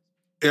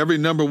 Every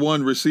number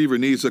one receiver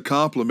needs a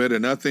compliment,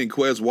 and I think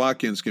Quez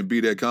Watkins can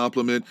be that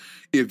compliment.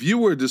 If you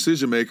were a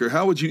decision maker,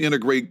 how would you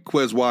integrate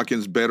Quez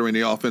Watkins better in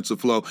the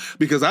offensive flow?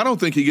 Because I don't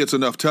think he gets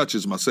enough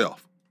touches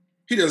myself.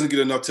 He doesn't get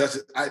enough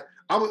touches. I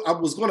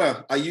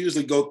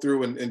usually go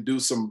through and do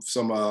some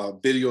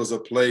videos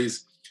of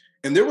plays,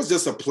 and there was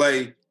just a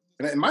play,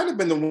 and it might have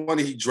been the one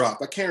that he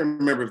dropped. I can't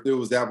remember if it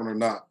was that one or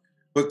not.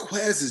 But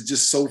Quez is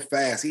just so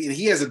fast.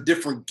 He has a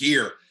different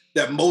gear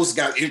that most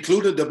guys,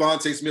 including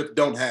Devonta Smith,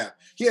 don't have.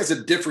 He has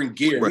a different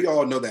gear. Right. We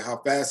all know that, how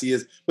fast he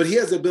is, but he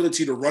has the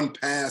ability to run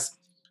past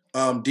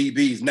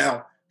DBs.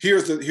 Now,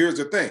 here's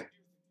the thing.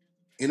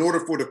 In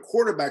order for the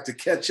quarterback to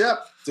catch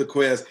up to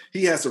Quez,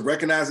 he has to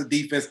recognize the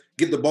defense,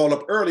 get the ball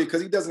up early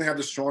because he doesn't have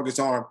the strongest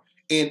arm,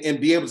 and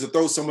be able to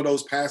throw some of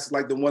those passes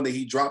like the one that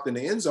he dropped in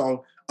the end zone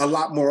a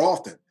lot more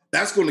often.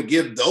 That's going to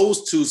give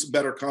those two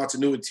better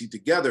continuity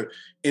together.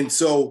 And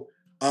so,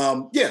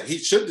 he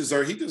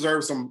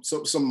deserves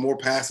some more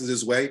passes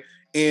his way.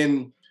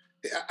 And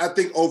I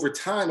think over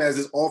time, as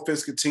his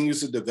offense continues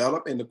to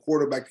develop and the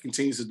quarterback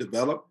continues to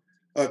develop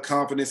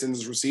confidence in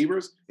his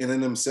receivers and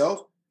in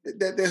himself,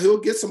 that he'll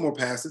get some more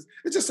passes.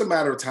 It's just a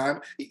matter of time.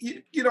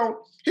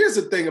 Here's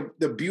the thing,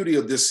 the beauty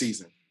of this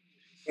season.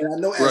 And I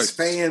know as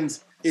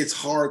fans, it's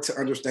hard to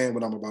understand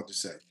what I'm about to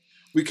say.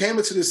 We came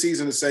into the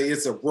season to say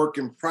it's a work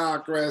in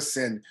progress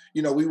and,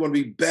 we want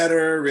to be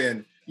better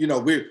and,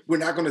 we're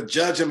not going to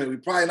judge them and we're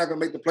probably not going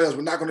to make the playoffs.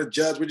 We're not going to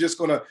judge.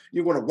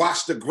 You're going to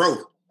watch the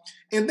growth.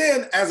 And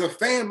then as a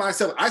fan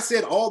myself, I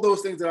said all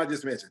those things that I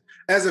just mentioned.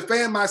 As a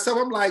fan myself,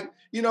 I'm like,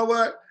 you know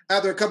what?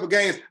 After a couple of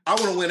games, I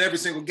want to win every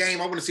single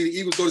game. I want to see the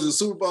Eagles go to the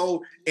Super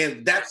Bowl.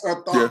 And that's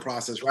our thought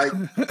process, right?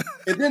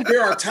 And then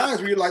there are times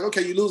where you're like,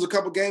 okay, you lose a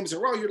couple of games in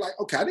a row. You're like,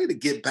 okay, I need to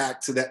get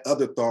back to that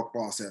other thought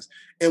process.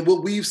 And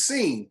what we've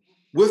seen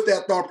with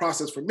that thought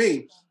process for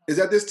me is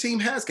that this team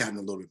has gotten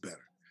a little bit better.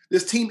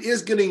 This team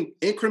is getting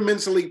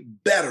incrementally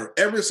better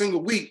every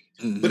single week,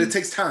 but it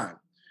takes time.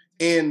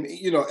 And,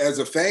 as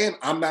a fan,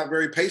 I'm not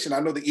very patient. I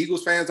know the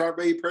Eagles fans aren't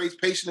very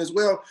patient as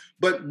well.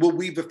 But what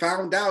we've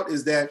found out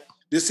is that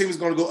this team is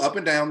going to go up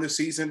and down this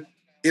season.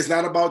 It's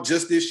not about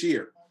just this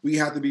year. We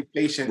have to be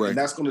patient, and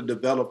that's going to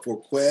develop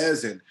for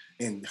Quez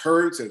and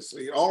Hurts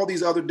and all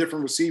these other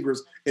different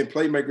receivers and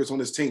playmakers on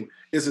this team.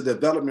 It's a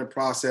development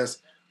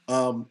process,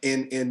 and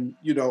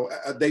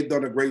they've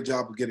done a great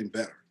job of getting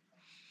better.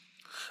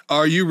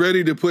 Are you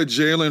ready to put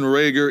Jalen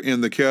Reagor in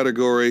the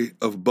category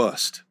of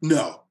bust?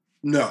 No,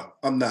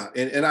 I'm not.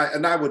 And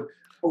I would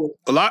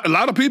A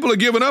lot of people are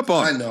giving up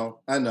on him.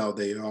 I know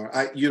they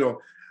are.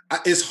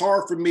 It's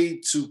hard for me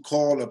to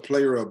call a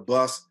player a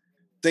bust.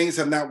 Things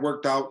have not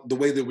worked out the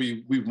way that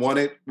we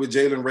wanted with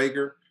Jalen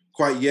Reagor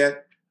quite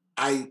yet.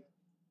 I'm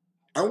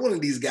one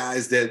of these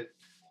guys that,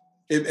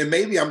 and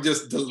maybe I'm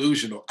just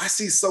delusional. I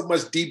see so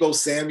much Deebo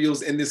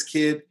Samuels in this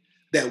kid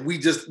that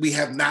we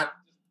have not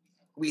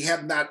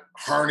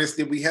harnessed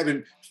it. We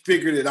haven't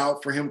figured it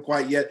out for him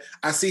quite yet.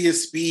 I see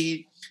his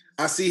speed.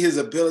 I see his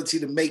ability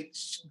to make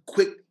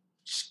quick,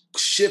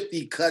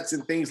 shifty cuts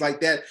and things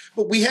like that,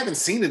 but we haven't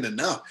seen it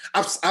enough.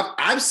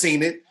 I've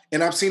seen it,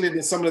 and I've seen it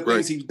in some of the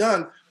things he's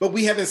done, but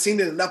we haven't seen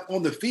it enough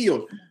on the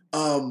field.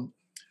 The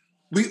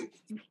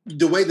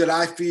way that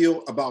I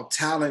feel about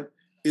talent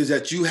is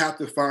that you have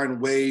to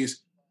find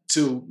ways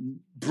to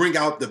bring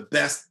out the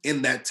best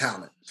in that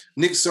talent.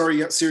 Nick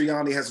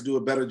Sirianni has to do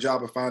a better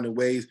job of finding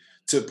ways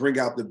to bring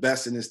out the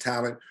best in his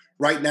talent.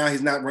 Right now,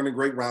 he's not running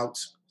great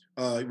routes.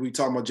 We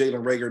talking about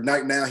Jalen Reagor.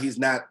 Right now, he's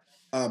not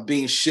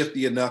being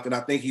shifty enough, and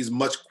I think he's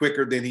much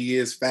quicker than he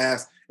is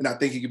fast, and I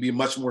think he could be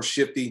much more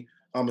shifty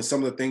in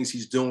some of the things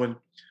he's doing.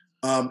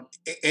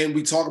 And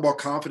we talk about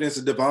confidence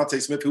in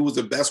Devontae Smith, who was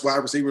the best wide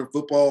receiver in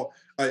football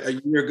a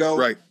year ago.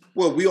 Right.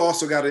 Well, we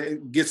also got to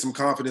get some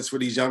confidence for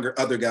these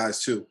other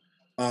guys too.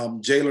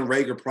 Jalen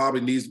Reagor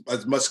probably needs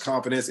as much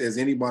confidence as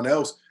anyone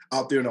else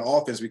out there in the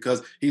offense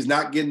because he's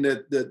not getting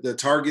the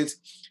targets.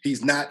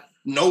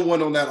 No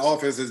one on that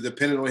offense is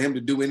dependent on him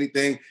to do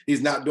anything.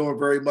 He's not doing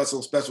very much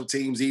on special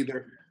teams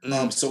either.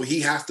 So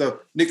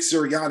Nick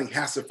Sirianni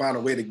has to find a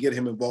way to get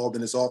him involved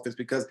in this offense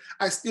because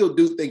I still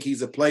do think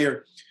he's a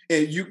player.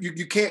 And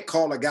you can't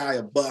call a guy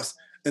a bust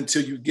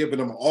until you've given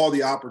him all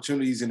the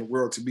opportunities in the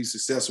world to be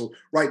successful.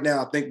 Right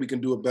now, I think we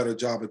can do a better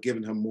job of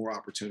giving him more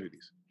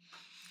opportunities.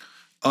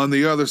 On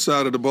the other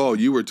side of the ball,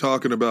 you were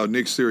talking about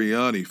Nick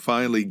Sirianni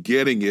finally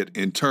getting it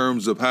in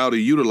terms of how to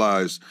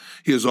utilize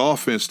his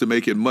offense to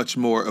make it much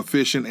more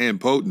efficient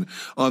and potent.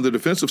 On the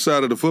defensive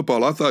side of the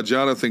football, I thought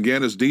Jonathan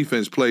Gannon's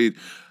defense played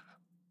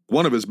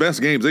one of his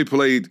best games they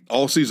played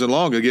all season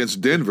long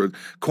against Denver.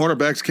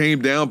 Cornerbacks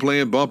came down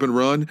playing bump and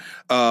run.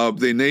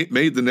 They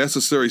made the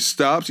necessary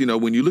stops. You know,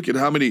 when you look at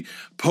how many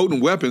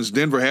potent weapons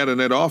Denver had in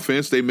that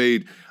offense, they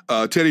made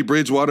Teddy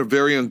Bridgewater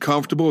very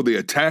uncomfortable. They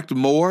attacked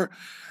more.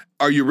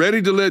 Are you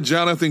ready to let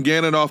Jonathan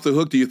Gannon off the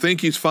hook? Do you think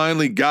he's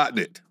finally gotten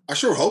it? I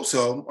sure hope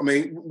so. I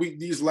mean,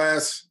 these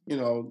last, 2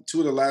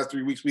 of the last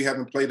 3 weeks, we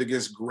haven't played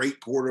against great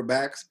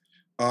quarterbacks.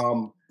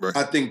 Right.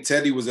 I think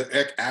Teddy was an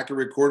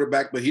accurate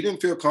quarterback, but he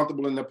didn't feel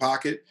comfortable in the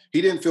pocket.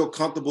 He didn't feel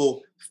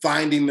comfortable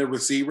finding the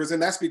receivers,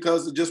 and that's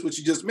because of just what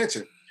you just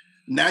mentioned.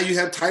 Now you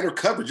have tighter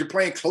coverage. You're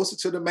playing closer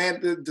to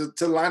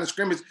the line of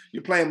scrimmage.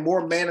 You're playing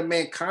more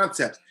man-to-man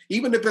concepts.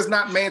 Even if it's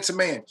not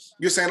man-to-man,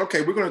 you're saying,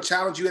 okay, we're going to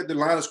challenge you at the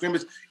line of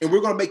scrimmage, and we're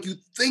going to make you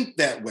think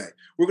that way.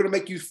 We're going to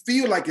make you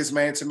feel like it's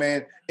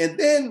man-to-man. And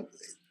then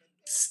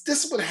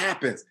this is what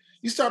happens.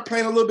 You start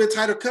playing a little bit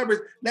tighter coverage.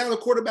 Now the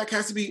quarterback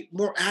has to be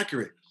more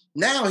accurate.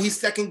 Now he's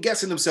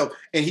second-guessing himself,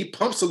 and he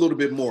pumps a little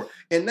bit more.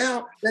 And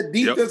now that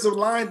defensive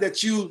line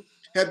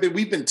that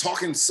we've been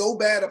talking so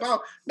bad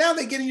about, now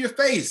they get in your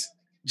face.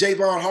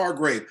 Javon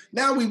Hargrave.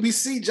 Now we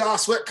see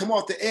Josh Sweat come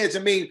off the edge. I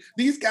mean,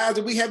 these guys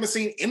that we haven't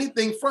seen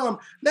anything from,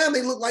 now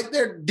they look like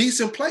they're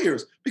decent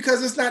players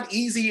because it's not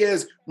easy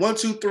as 1,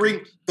 2,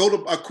 3,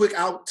 throw a quick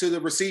out to the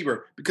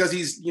receiver because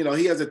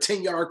he has a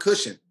 10-yard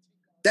cushion.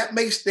 That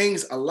makes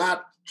things a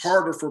lot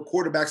harder for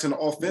quarterbacks and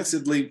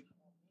offensively.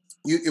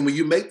 And when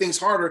you make things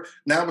harder,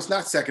 now it's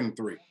not 2nd and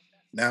 3.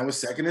 Now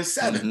it's 2nd and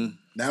 7. Mm-hmm.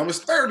 Now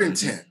it's 3rd and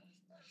 10.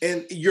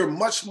 And you're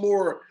much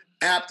more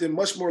apt and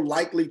much more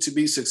likely to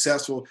be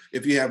successful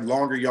if you have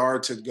longer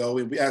yard to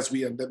go,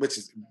 which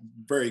is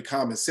very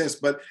common sense.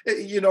 But,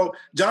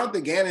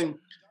 Jonathan Gannon,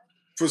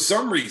 for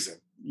some reason,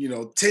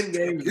 10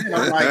 games in,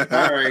 I'm like,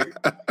 all right,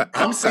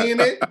 I'm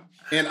seeing it,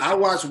 and I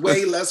watch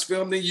way less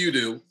film than you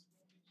do,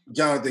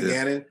 Jonathan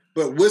Gannon,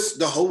 but what's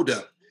the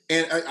holdup?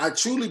 And I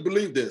truly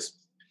believe this.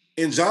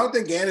 In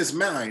Jonathan Gannon's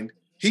mind,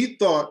 he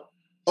thought,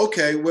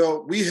 okay,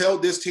 well, we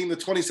held this team to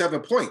 27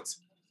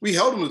 points. We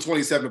held them to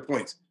 27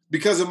 points.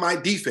 Because of my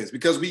defense,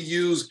 because we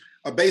use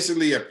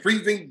basically a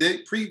prevent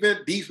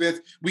defense,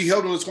 we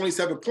held them to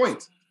 27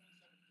 points.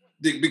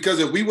 Because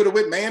if we would have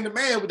went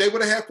man-to-man, they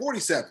would have had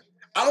 47.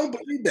 I don't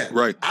believe that.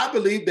 Right. I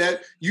believe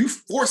that you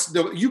force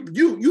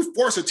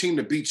a team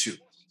to beat you.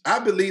 I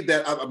believe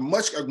that a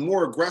much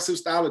more aggressive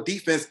style of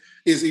defense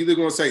is either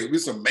going to say,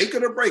 listen, make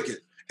it or break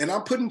it. And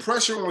I'm putting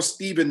pressure on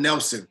Steven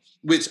Nelson,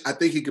 which I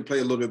think he could play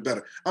a little bit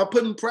better. I'm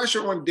putting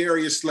pressure on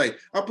Darius Slay.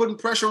 I'm putting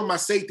pressure on my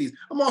safeties.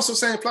 I'm also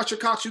saying, Fletcher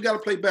Cox, you got to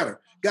play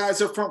better.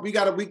 Guys up front, we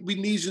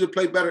need you to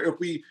play better if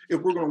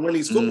we're going to win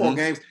these football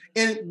games.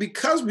 And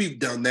because we've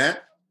done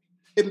that,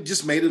 it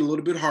just made it a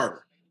little bit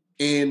harder.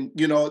 And,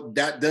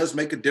 that does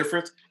make a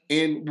difference.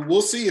 And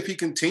we'll see if he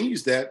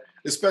continues that,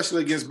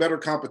 especially against better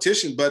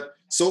competition. But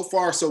so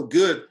far, so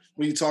good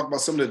when you talk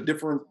about some of the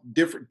different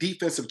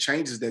defensive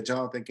changes that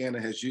Jonathan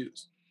Gannon has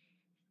used.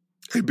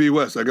 Hey, B.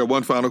 West, I got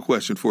one final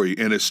question for you.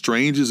 And as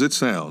strange as it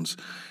sounds,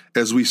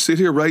 as we sit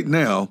here right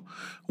now,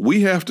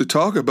 we have to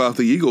talk about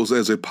the Eagles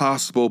as a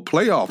possible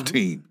playoff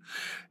team.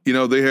 You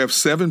know, they have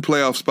 7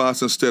 playoff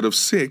spots instead of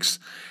 6.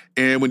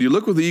 And when you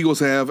look what the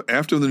Eagles have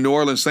after the New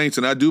Orleans Saints,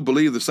 and I do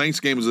believe the Saints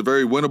game is a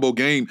very winnable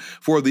game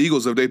for the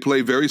Eagles if they play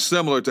very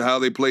similar to how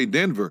they played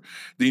Denver,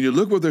 then you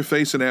look what they're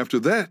facing after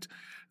that.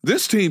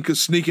 This team could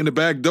sneak in the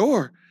back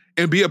door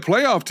and be a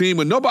playoff team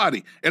when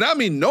nobody, and I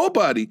mean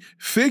nobody,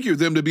 figured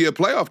them to be a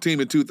playoff team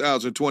in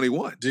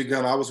 2021.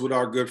 G-Gun, I was with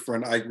our good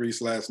friend Ike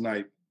Reese last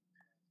night,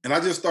 and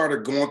I just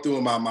started going through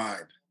in my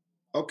mind,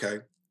 okay,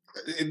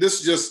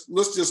 let's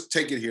just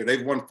take it here.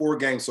 They've won 4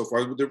 games so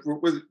far. They're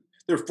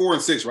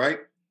 4-6, right?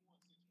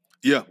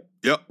 Yeah.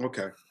 Yep.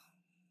 Okay.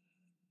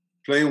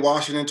 Playing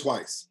Washington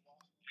twice.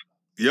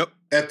 Yep.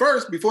 At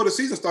first, before the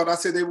season started, I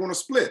said they want to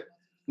split.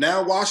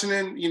 Now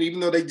Washington, even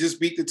though they just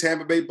beat the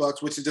Tampa Bay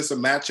Bucks, which is just a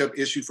matchup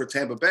issue for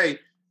Tampa Bay,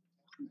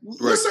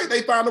 let's say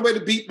they found a way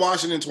to beat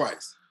Washington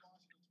twice.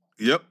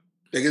 Yep.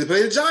 They get to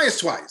play the Giants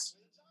twice.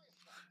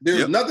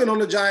 There's nothing on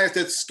the Giants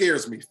that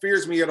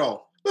fears me at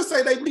all. Let's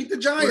say they beat the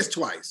Giants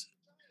twice.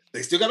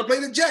 They still got to play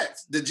the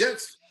Jets. The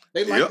Jets,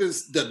 they like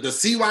this the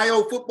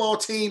CYO football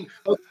team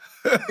in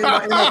the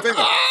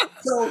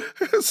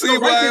NFL. So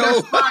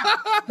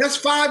right that's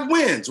 5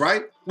 wins,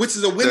 right? Which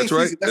is a winning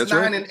season. That's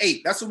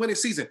 9-8. That's a winning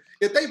season.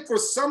 If they, for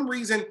some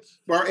reason,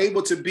 are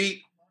able to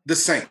beat the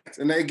Saints,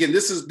 and again,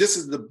 this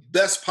is the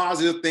best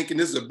positive thinking.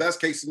 This is the best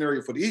case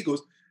scenario for the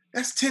Eagles.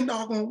 That's 10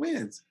 doggone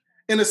wins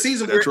in a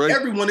season where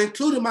everyone,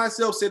 including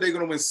myself, said they're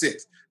going to win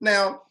 6.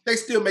 Now, they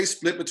still may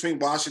split between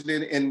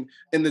Washington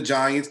and the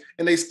Giants,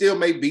 and they still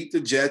may beat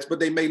the Jets, but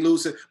they may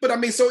lose it. But, I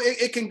mean, so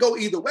it can go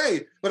either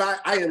way. But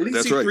I at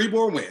least see 3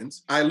 more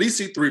wins. I at least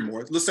see 3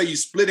 more. Let's say you're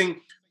splitting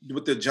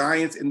with the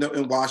Giants in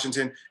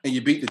Washington and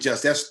you beat the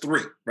Jets. That's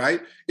 3, right?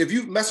 If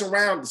you mess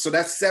around, so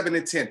that's 7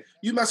 and 10.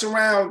 You mess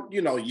around,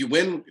 you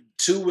win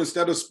 2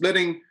 instead of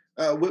splitting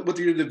with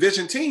your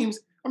division teams.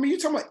 I mean, you're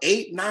talking about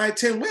 8, 9,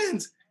 10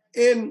 wins.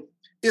 And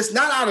it's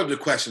not out of the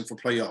question for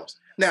playoffs.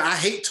 Now, I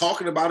hate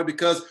talking about it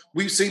because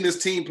we've seen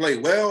this team play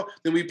well,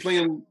 then we play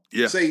them,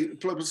 play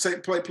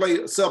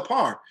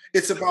subpar.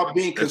 It's about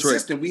being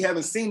consistent. Right. We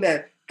haven't seen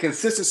that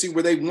consistency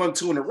where they've won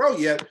 2 in a row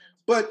yet.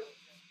 But,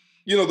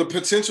 the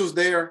potential's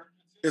there.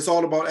 It's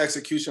all about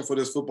execution for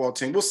this football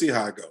team. We'll see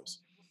how it goes.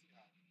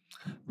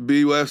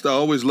 B. West, I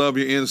always love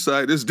your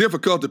insight. It's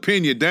difficult to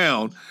pin you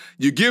down.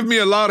 You give me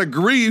a lot of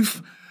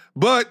grief,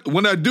 but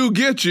when I do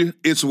get you,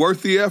 it's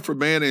worth the effort,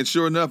 man. And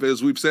sure enough,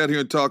 as we've sat here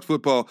and talked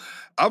football,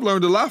 I've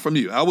learned a lot from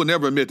you. I would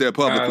never admit that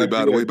publicly,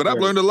 by the way, but I've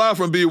learned a lot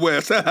from B.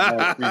 West.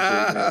 I appreciate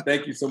that.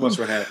 Thank you so much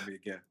for having me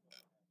again.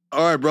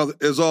 All right, brother.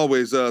 As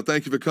always,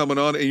 thank you for coming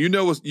on. And I'm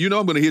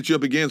going to hit you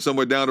up again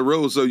somewhere down the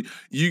road. So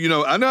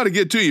I know how to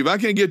get to you. If I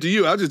can't get to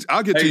you, I'll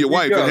get to your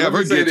wife and have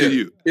her get to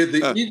you. If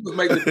the Eagles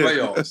make the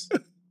playoffs,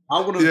 I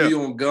want to be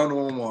on Gun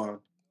on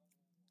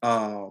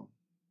One.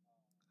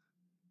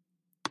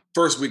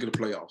 First week of the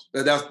playoffs.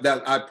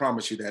 That I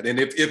promise you that. And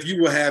if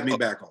you will have me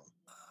back on.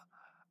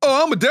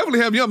 Oh, I'm gonna definitely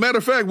have you. Matter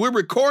of fact, we're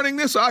recording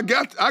this. So I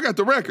got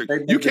the record.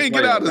 You can't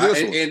get out of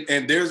this one.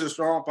 And there's a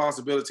strong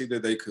possibility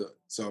that they could.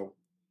 So.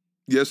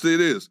 Yes,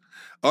 it is.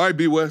 All right,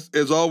 B. West,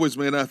 as always,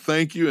 man, I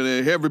thank you.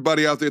 And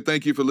everybody out there,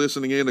 thank you for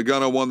listening in to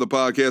Gun on One, the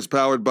podcast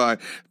powered by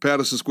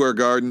Patterson Square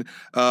Garden.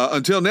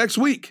 Until next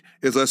week,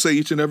 as I say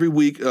each and every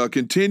week,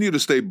 continue to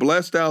stay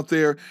blessed out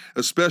there,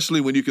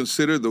 especially when you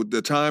consider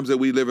the times that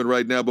we live in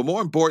right now. But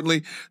more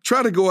importantly,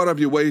 try to go out of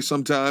your way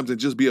sometimes and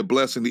just be a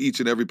blessing to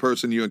each and every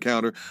person you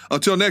encounter.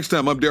 Until next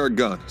time, I'm Derek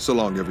Gunn. So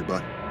long,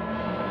 everybody.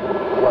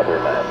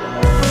 Weatherman.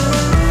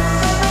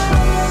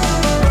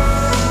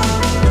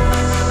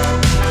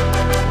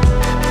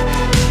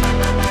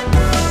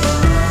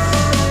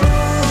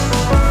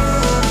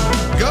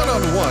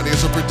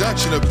 Is a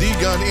production of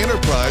D-Gun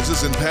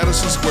Enterprises in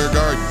Patterson Square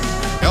Garden.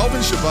 Elvin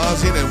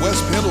Shabazian and Wes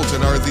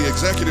Pendleton are the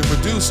executive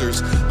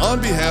producers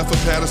on behalf of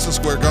Patterson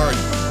Square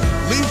Garden.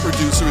 Lead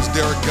producer is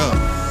Derek Gunn.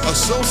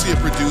 Associate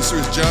producer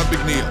is John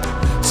McNeil.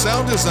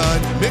 Sound design,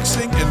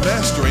 mixing, and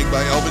mastering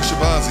by Elvin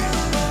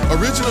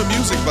Shabazian. Original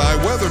music by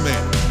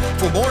Weatherman.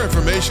 For more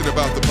information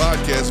about the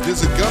podcast,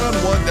 visit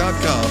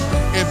gunonone.com.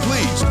 And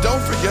please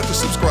don't forget to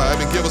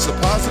subscribe and give us a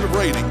positive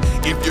rating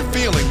if you're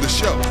feeling the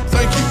show.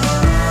 Thank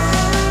you.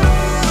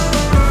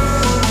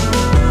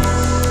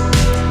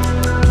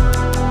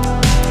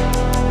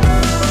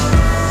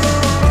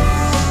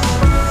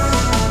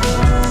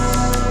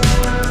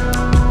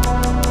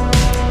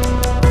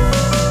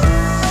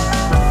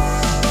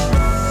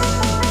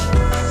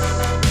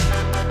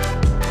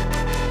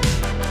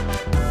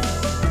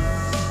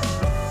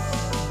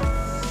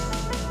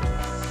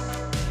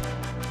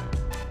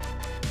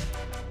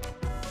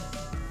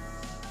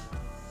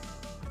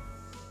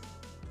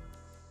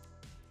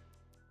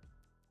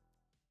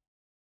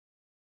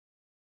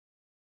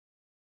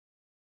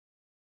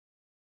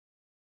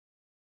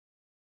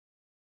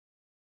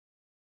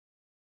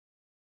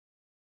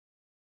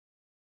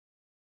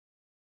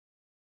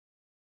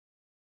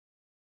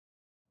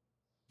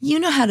 You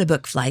know how to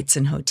book flights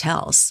and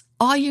hotels.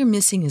 all you're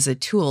missing is a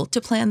tool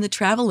to plan the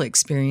travel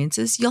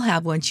experiences you'll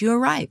have once you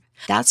arrive.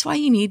 That's why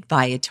you need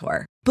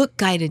Viator. Book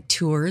guided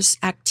tours,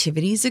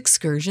 activities,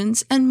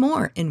 excursions, and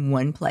more in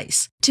one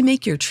place to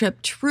make your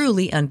trip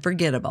truly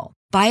unforgettable.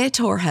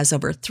 Viator has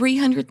over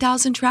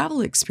 300,000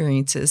 travel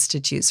experiences to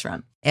choose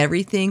from.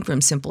 Everything from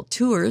simple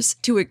tours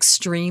to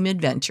extreme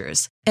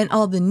adventures and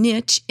all the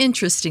niche,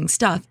 interesting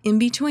stuff in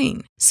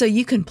between. So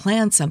you can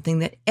plan something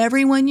that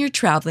everyone you're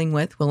traveling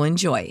with will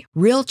enjoy.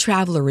 Real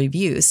traveler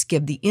reviews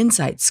give the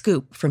inside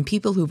scoop from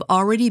people who've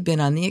already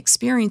been on the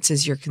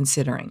experiences you're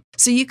considering.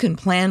 So you can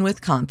plan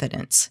with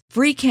confidence.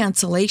 Free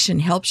cancellation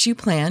helps you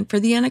plan for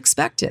the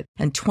unexpected.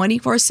 And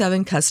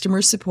 24/7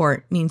 customer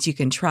support means you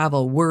can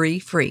travel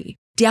worry-free.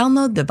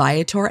 Download the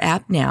Viator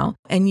app now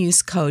and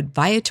use code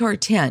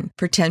Viator10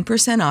 for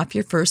 10% off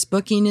your first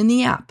booking in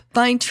the app.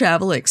 Find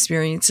travel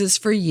experiences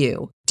for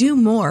you. Do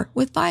more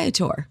with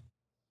Viator.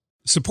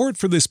 Support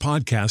for this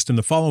podcast and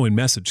the following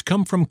message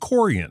come from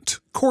Corient.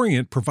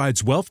 Corient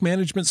provides wealth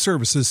management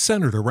services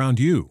centered around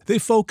you. They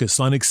focus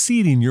on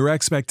exceeding your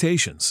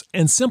expectations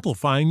and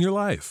simplifying your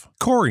life.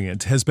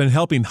 Corient has been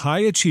helping high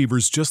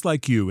achievers just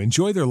like you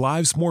enjoy their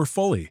lives more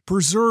fully,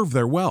 preserve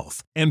their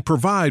wealth, and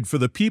provide for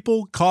the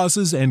people,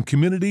 causes, and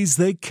communities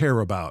they care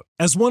about.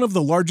 As one of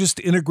the largest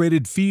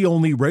integrated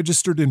fee-only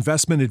registered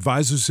investment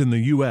advisors in the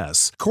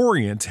U.S.,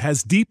 Corient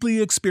has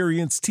deeply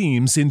experienced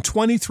teams in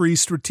 23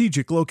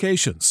 strategic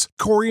locations.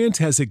 Corient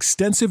has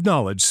extensive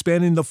knowledge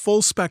spanning the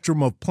full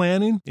spectrum of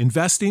planning,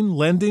 investing,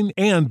 lending,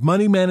 and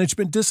money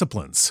management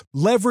disciplines.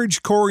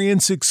 Leverage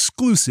Corient's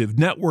exclusive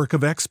network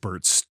of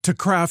experts to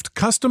craft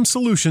custom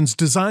solutions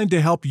designed to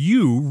help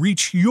you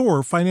reach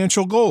your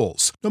financial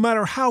goals, no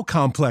matter how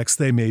complex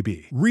they may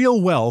be.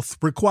 Real wealth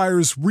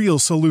requires real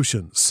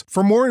solutions.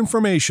 For more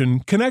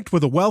information, connect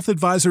with a wealth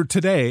advisor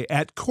today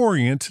at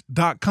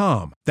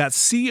Corient.com.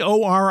 That's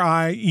Corient.com.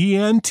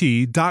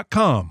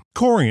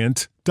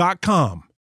 Corient.com.